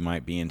even though you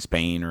might be in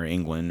Spain or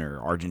England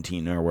or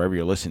Argentina or wherever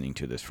you're listening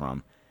to this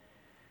from,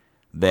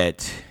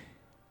 that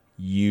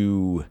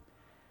you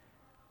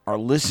are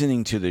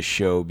listening to the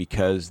show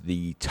because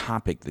the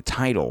topic, the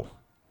title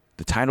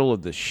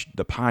of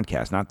the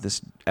podcast, not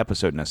this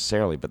episode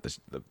necessarily, but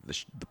the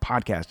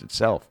podcast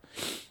itself,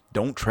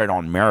 Don't Tread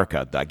on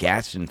America, the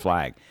Gadsden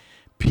flag,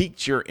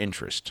 piqued your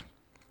interest.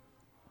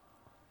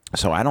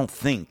 So I don't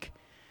think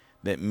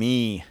that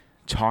me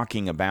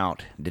talking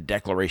about the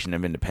Declaration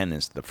of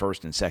Independence, the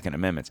First and Second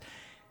Amendments,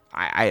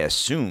 I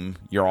assume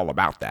you're all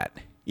about that,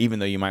 even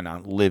though you might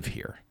not live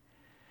here.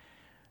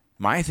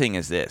 My thing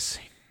is this.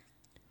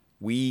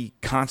 We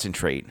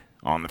concentrate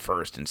on the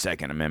First and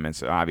Second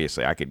Amendments.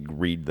 Obviously, I could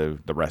read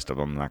the rest of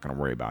them. I'm not going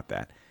to worry about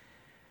that.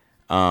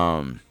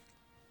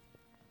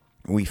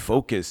 We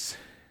focus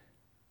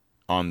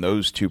on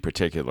those two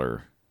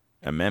particular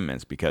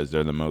amendments because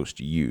they're the most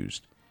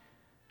used.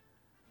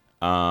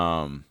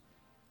 But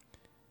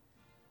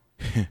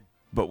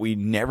we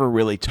never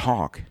really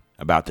talk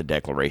about the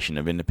Declaration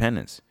of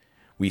Independence.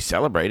 We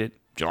celebrate it.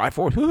 July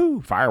 4th,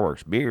 woohoo,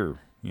 fireworks, beer,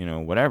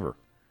 whatever.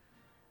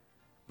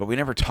 But we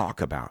never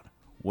talk about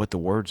what the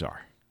words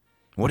are,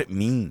 what it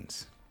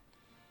means,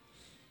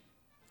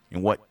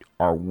 and what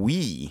are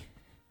we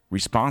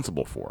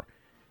responsible for.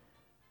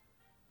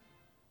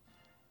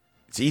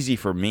 It's easy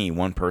for me,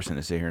 one person,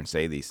 to sit here and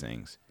say these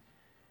things.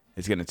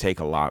 It's going to take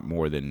a lot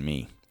more than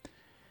me.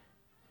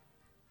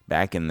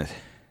 Back in the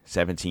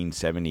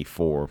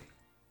 1774,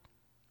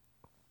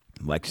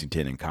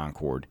 Lexington and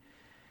Concord,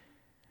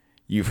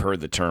 you've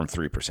heard the term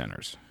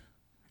 3%ers,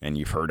 and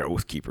you've heard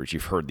Oath Keepers.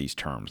 You've heard these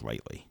terms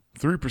lately.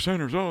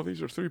 3%ers, oh,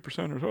 these are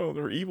 3%ers, oh,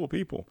 they're evil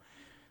people.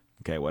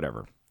 Okay,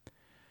 whatever.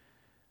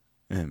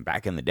 And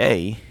back in the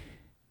day,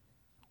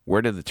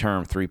 where did the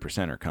term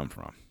 3%er come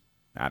from?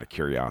 Out of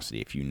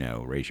curiosity, if you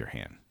know, raise your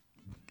hand.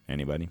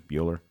 Anybody?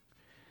 Bueller?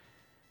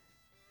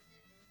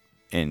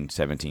 In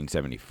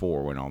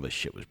 1774, when all this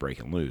shit was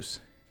breaking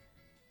loose,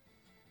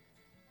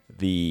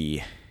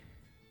 the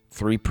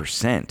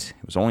 3%, it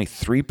was only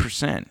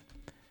 3%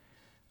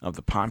 of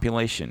the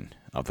population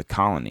of the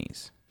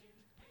colonies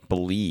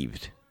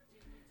believed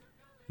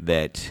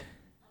that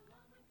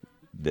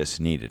this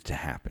needed to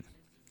happen.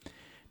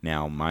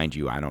 Now, mind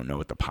you, I don't know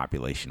what the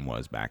population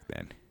was back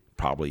then.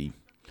 Probably,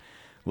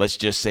 let's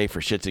just say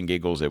for shits and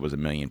giggles, it was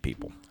 1 million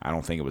people. I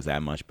don't think it was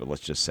that much, but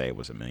let's just say it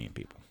was 1 million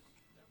people.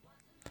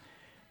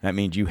 That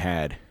means you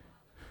had,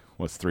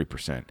 what's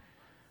 3%?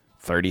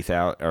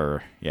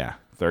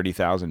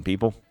 30,000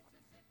 people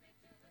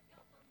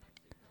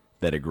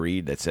that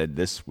agreed, that said,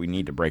 we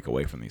need to break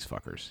away from these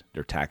fuckers.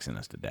 They're taxing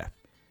us to death.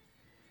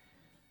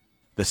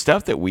 The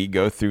stuff that we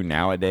go through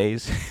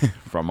nowadays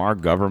from our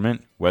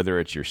government, whether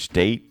it's your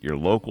state, your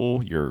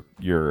local, your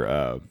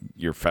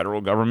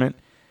federal government,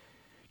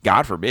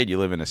 God forbid you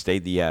live in a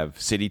state that you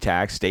have city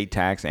tax, state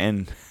tax,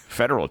 and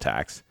federal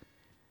tax.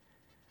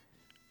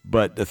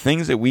 But the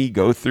things that we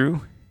go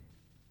through,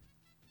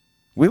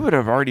 we would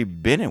have already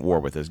been at war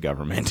with this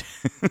government.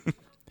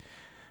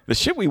 The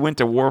shit we went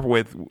to war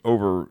with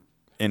over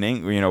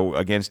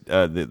against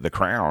the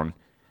crown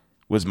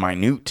was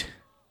minute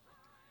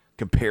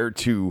compared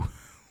to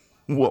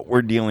what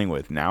we're dealing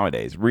with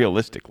nowadays,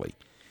 realistically.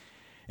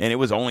 And it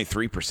was only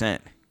 3%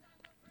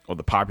 of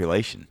the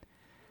population.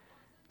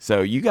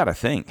 So you got to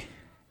think,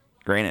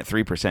 granted,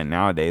 3%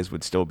 nowadays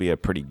would still be a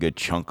pretty good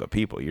chunk of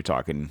people. You're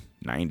talking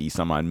 90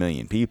 some odd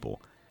million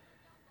people.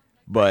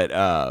 But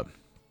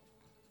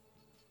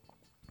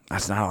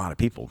that's not a lot of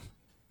people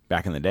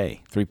back in the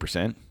day.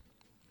 3%,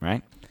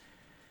 right?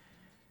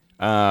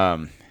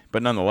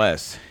 But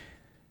nonetheless,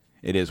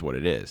 it is what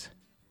it is.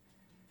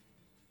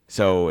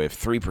 So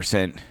if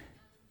 3%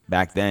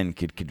 back then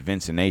could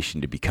convince a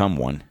nation to become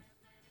one,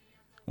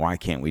 why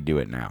can't we do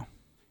it now?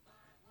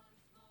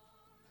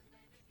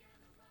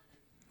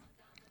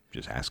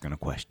 Just asking a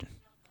question.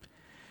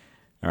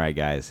 All right,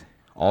 guys.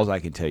 All I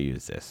can tell you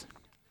is this.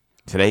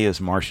 Today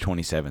is March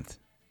 27th.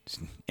 It's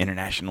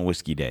International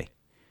Whiskey Day.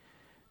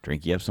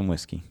 Drink you up some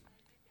whiskey.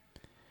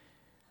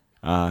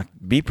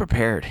 Be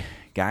prepared.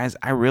 Guys,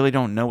 I really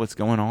don't know what's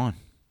going on.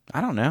 I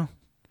don't know.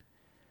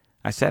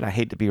 I said I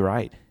hate to be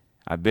right.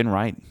 I've been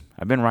right.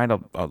 I've been right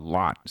a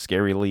lot,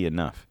 scarily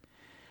enough.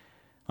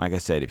 Like I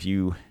said, if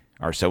you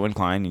are so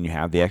inclined and you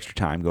have the extra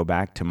time, go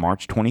back to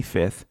March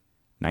 25th,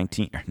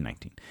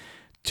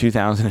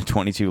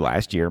 2022,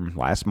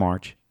 last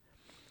March.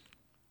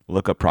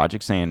 Look up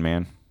Project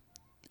Sandman.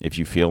 If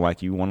you feel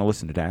like you want to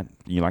listen to that,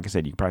 like I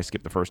said, you can probably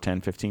skip the first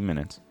 10, 15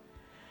 minutes.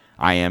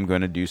 I am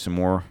going to do some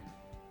more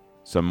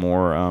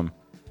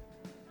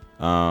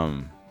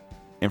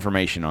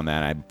information on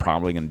that. I'm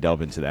probably going to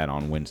delve into that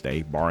on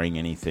Wednesday, barring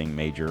anything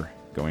major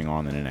going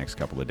on in the next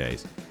couple of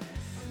days.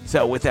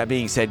 So with that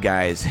being said,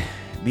 guys,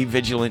 be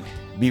vigilant,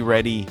 be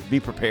ready, be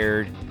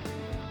prepared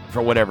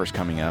for whatever's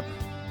coming up.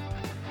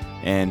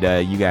 And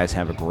you guys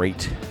have a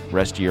great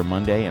rest of your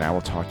Monday, and I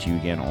will talk to you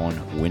again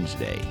on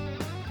Wednesday.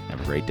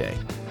 Have a great day.